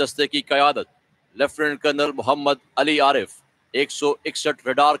 इस दस्ते की क़यादत lieutenant colonel Mohammad Ali Arif 161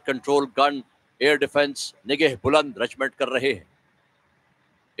 radar control gun air defence निगह बुलंद रेजिमेंट कर रहे हैं।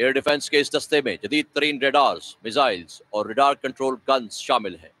 एयर डिफेंस के इस दस्ते में जदीद तरीन रेडार्स, मिसाइल्स और रडार कंट्रोल गन्स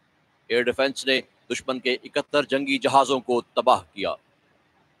शामिल हैं। एयर डिफेंस ने दुश्मन के 71 जंगी जहाज़ों को तबाह किया।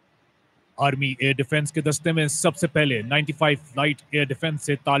 आर्मी एयर डिफेंस के दस्ते में सबसे पहले 95 लाइट एयर डिफेंस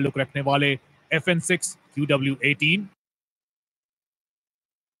से ताल्लुक रखने वाले FN-6 QW-18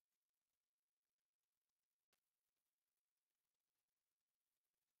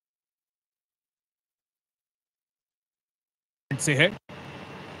 से है,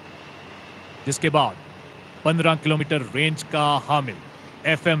 जिसके बाद 15 किलोमीटर रेंज का हामिल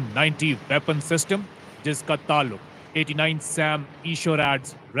FM-90 वेपन सिस्टम, जिसका ताल्लुक 89 सैम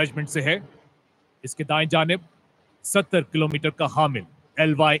ईशोरैड्स रेजिमेंट से है। इसके दाएं जानिब 70 किलोमीटर का हामिल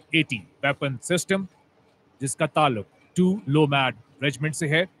LY-80 वेपन सिस्टम, जिसका ताल्लुक 2 लोमैड रेजिमेंट से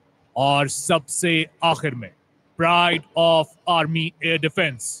है। और सबसे आखिर में pride of army air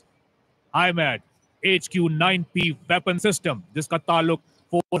defence हाईमैड HQ-9P weapon system, जिसका ताल्लुक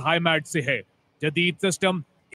 4 हाईमैड से है। जदीद सिस्टम